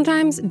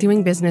 Sometimes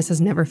doing business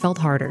has never felt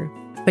harder,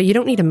 but you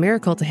don't need a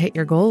miracle to hit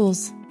your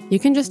goals. You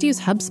can just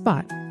use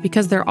HubSpot,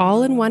 because their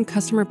all-in-one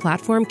customer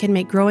platform can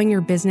make growing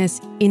your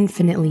business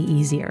infinitely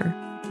easier.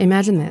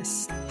 Imagine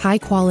this: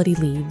 high-quality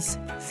leads,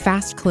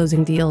 fast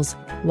closing deals,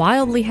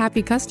 wildly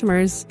happy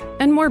customers,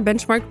 and more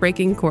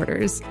benchmark-breaking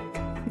quarters.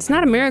 It's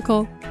not a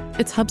miracle,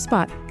 it's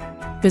HubSpot.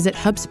 Visit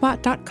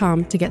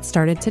HubSpot.com to get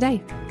started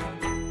today.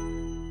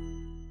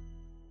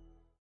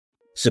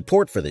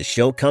 Support for this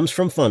show comes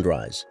from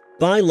Fundrise.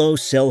 Buy low,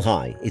 sell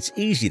high. It's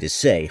easy to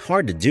say,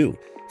 hard to do.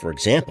 For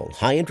example,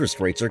 high interest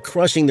rates are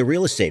crushing the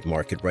real estate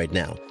market right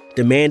now.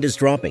 Demand is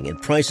dropping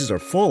and prices are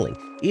falling,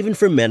 even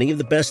for many of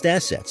the best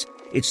assets.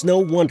 It's no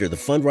wonder the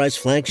Fundrise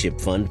Flagship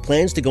Fund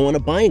plans to go on a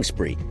buying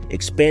spree,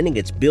 expanding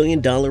its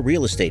billion-dollar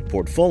real estate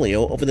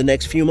portfolio over the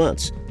next few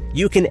months.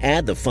 You can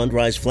add the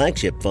Fundrise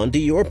Flagship Fund to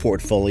your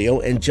portfolio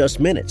in just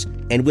minutes,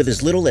 and with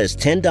as little as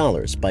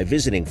 $10 by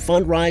visiting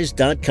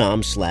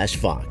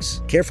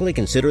fundrise.com/Fox. Carefully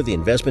consider the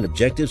investment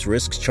objectives,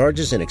 risks,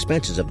 charges, and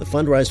expenses of the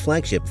Fundrise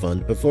Flagship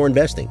Fund before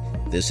investing.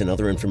 This and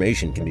other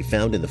information can be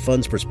found in the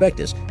fund's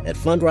prospectus at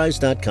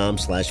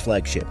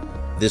fundrise.com/flagship.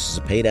 This is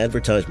a paid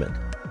advertisement.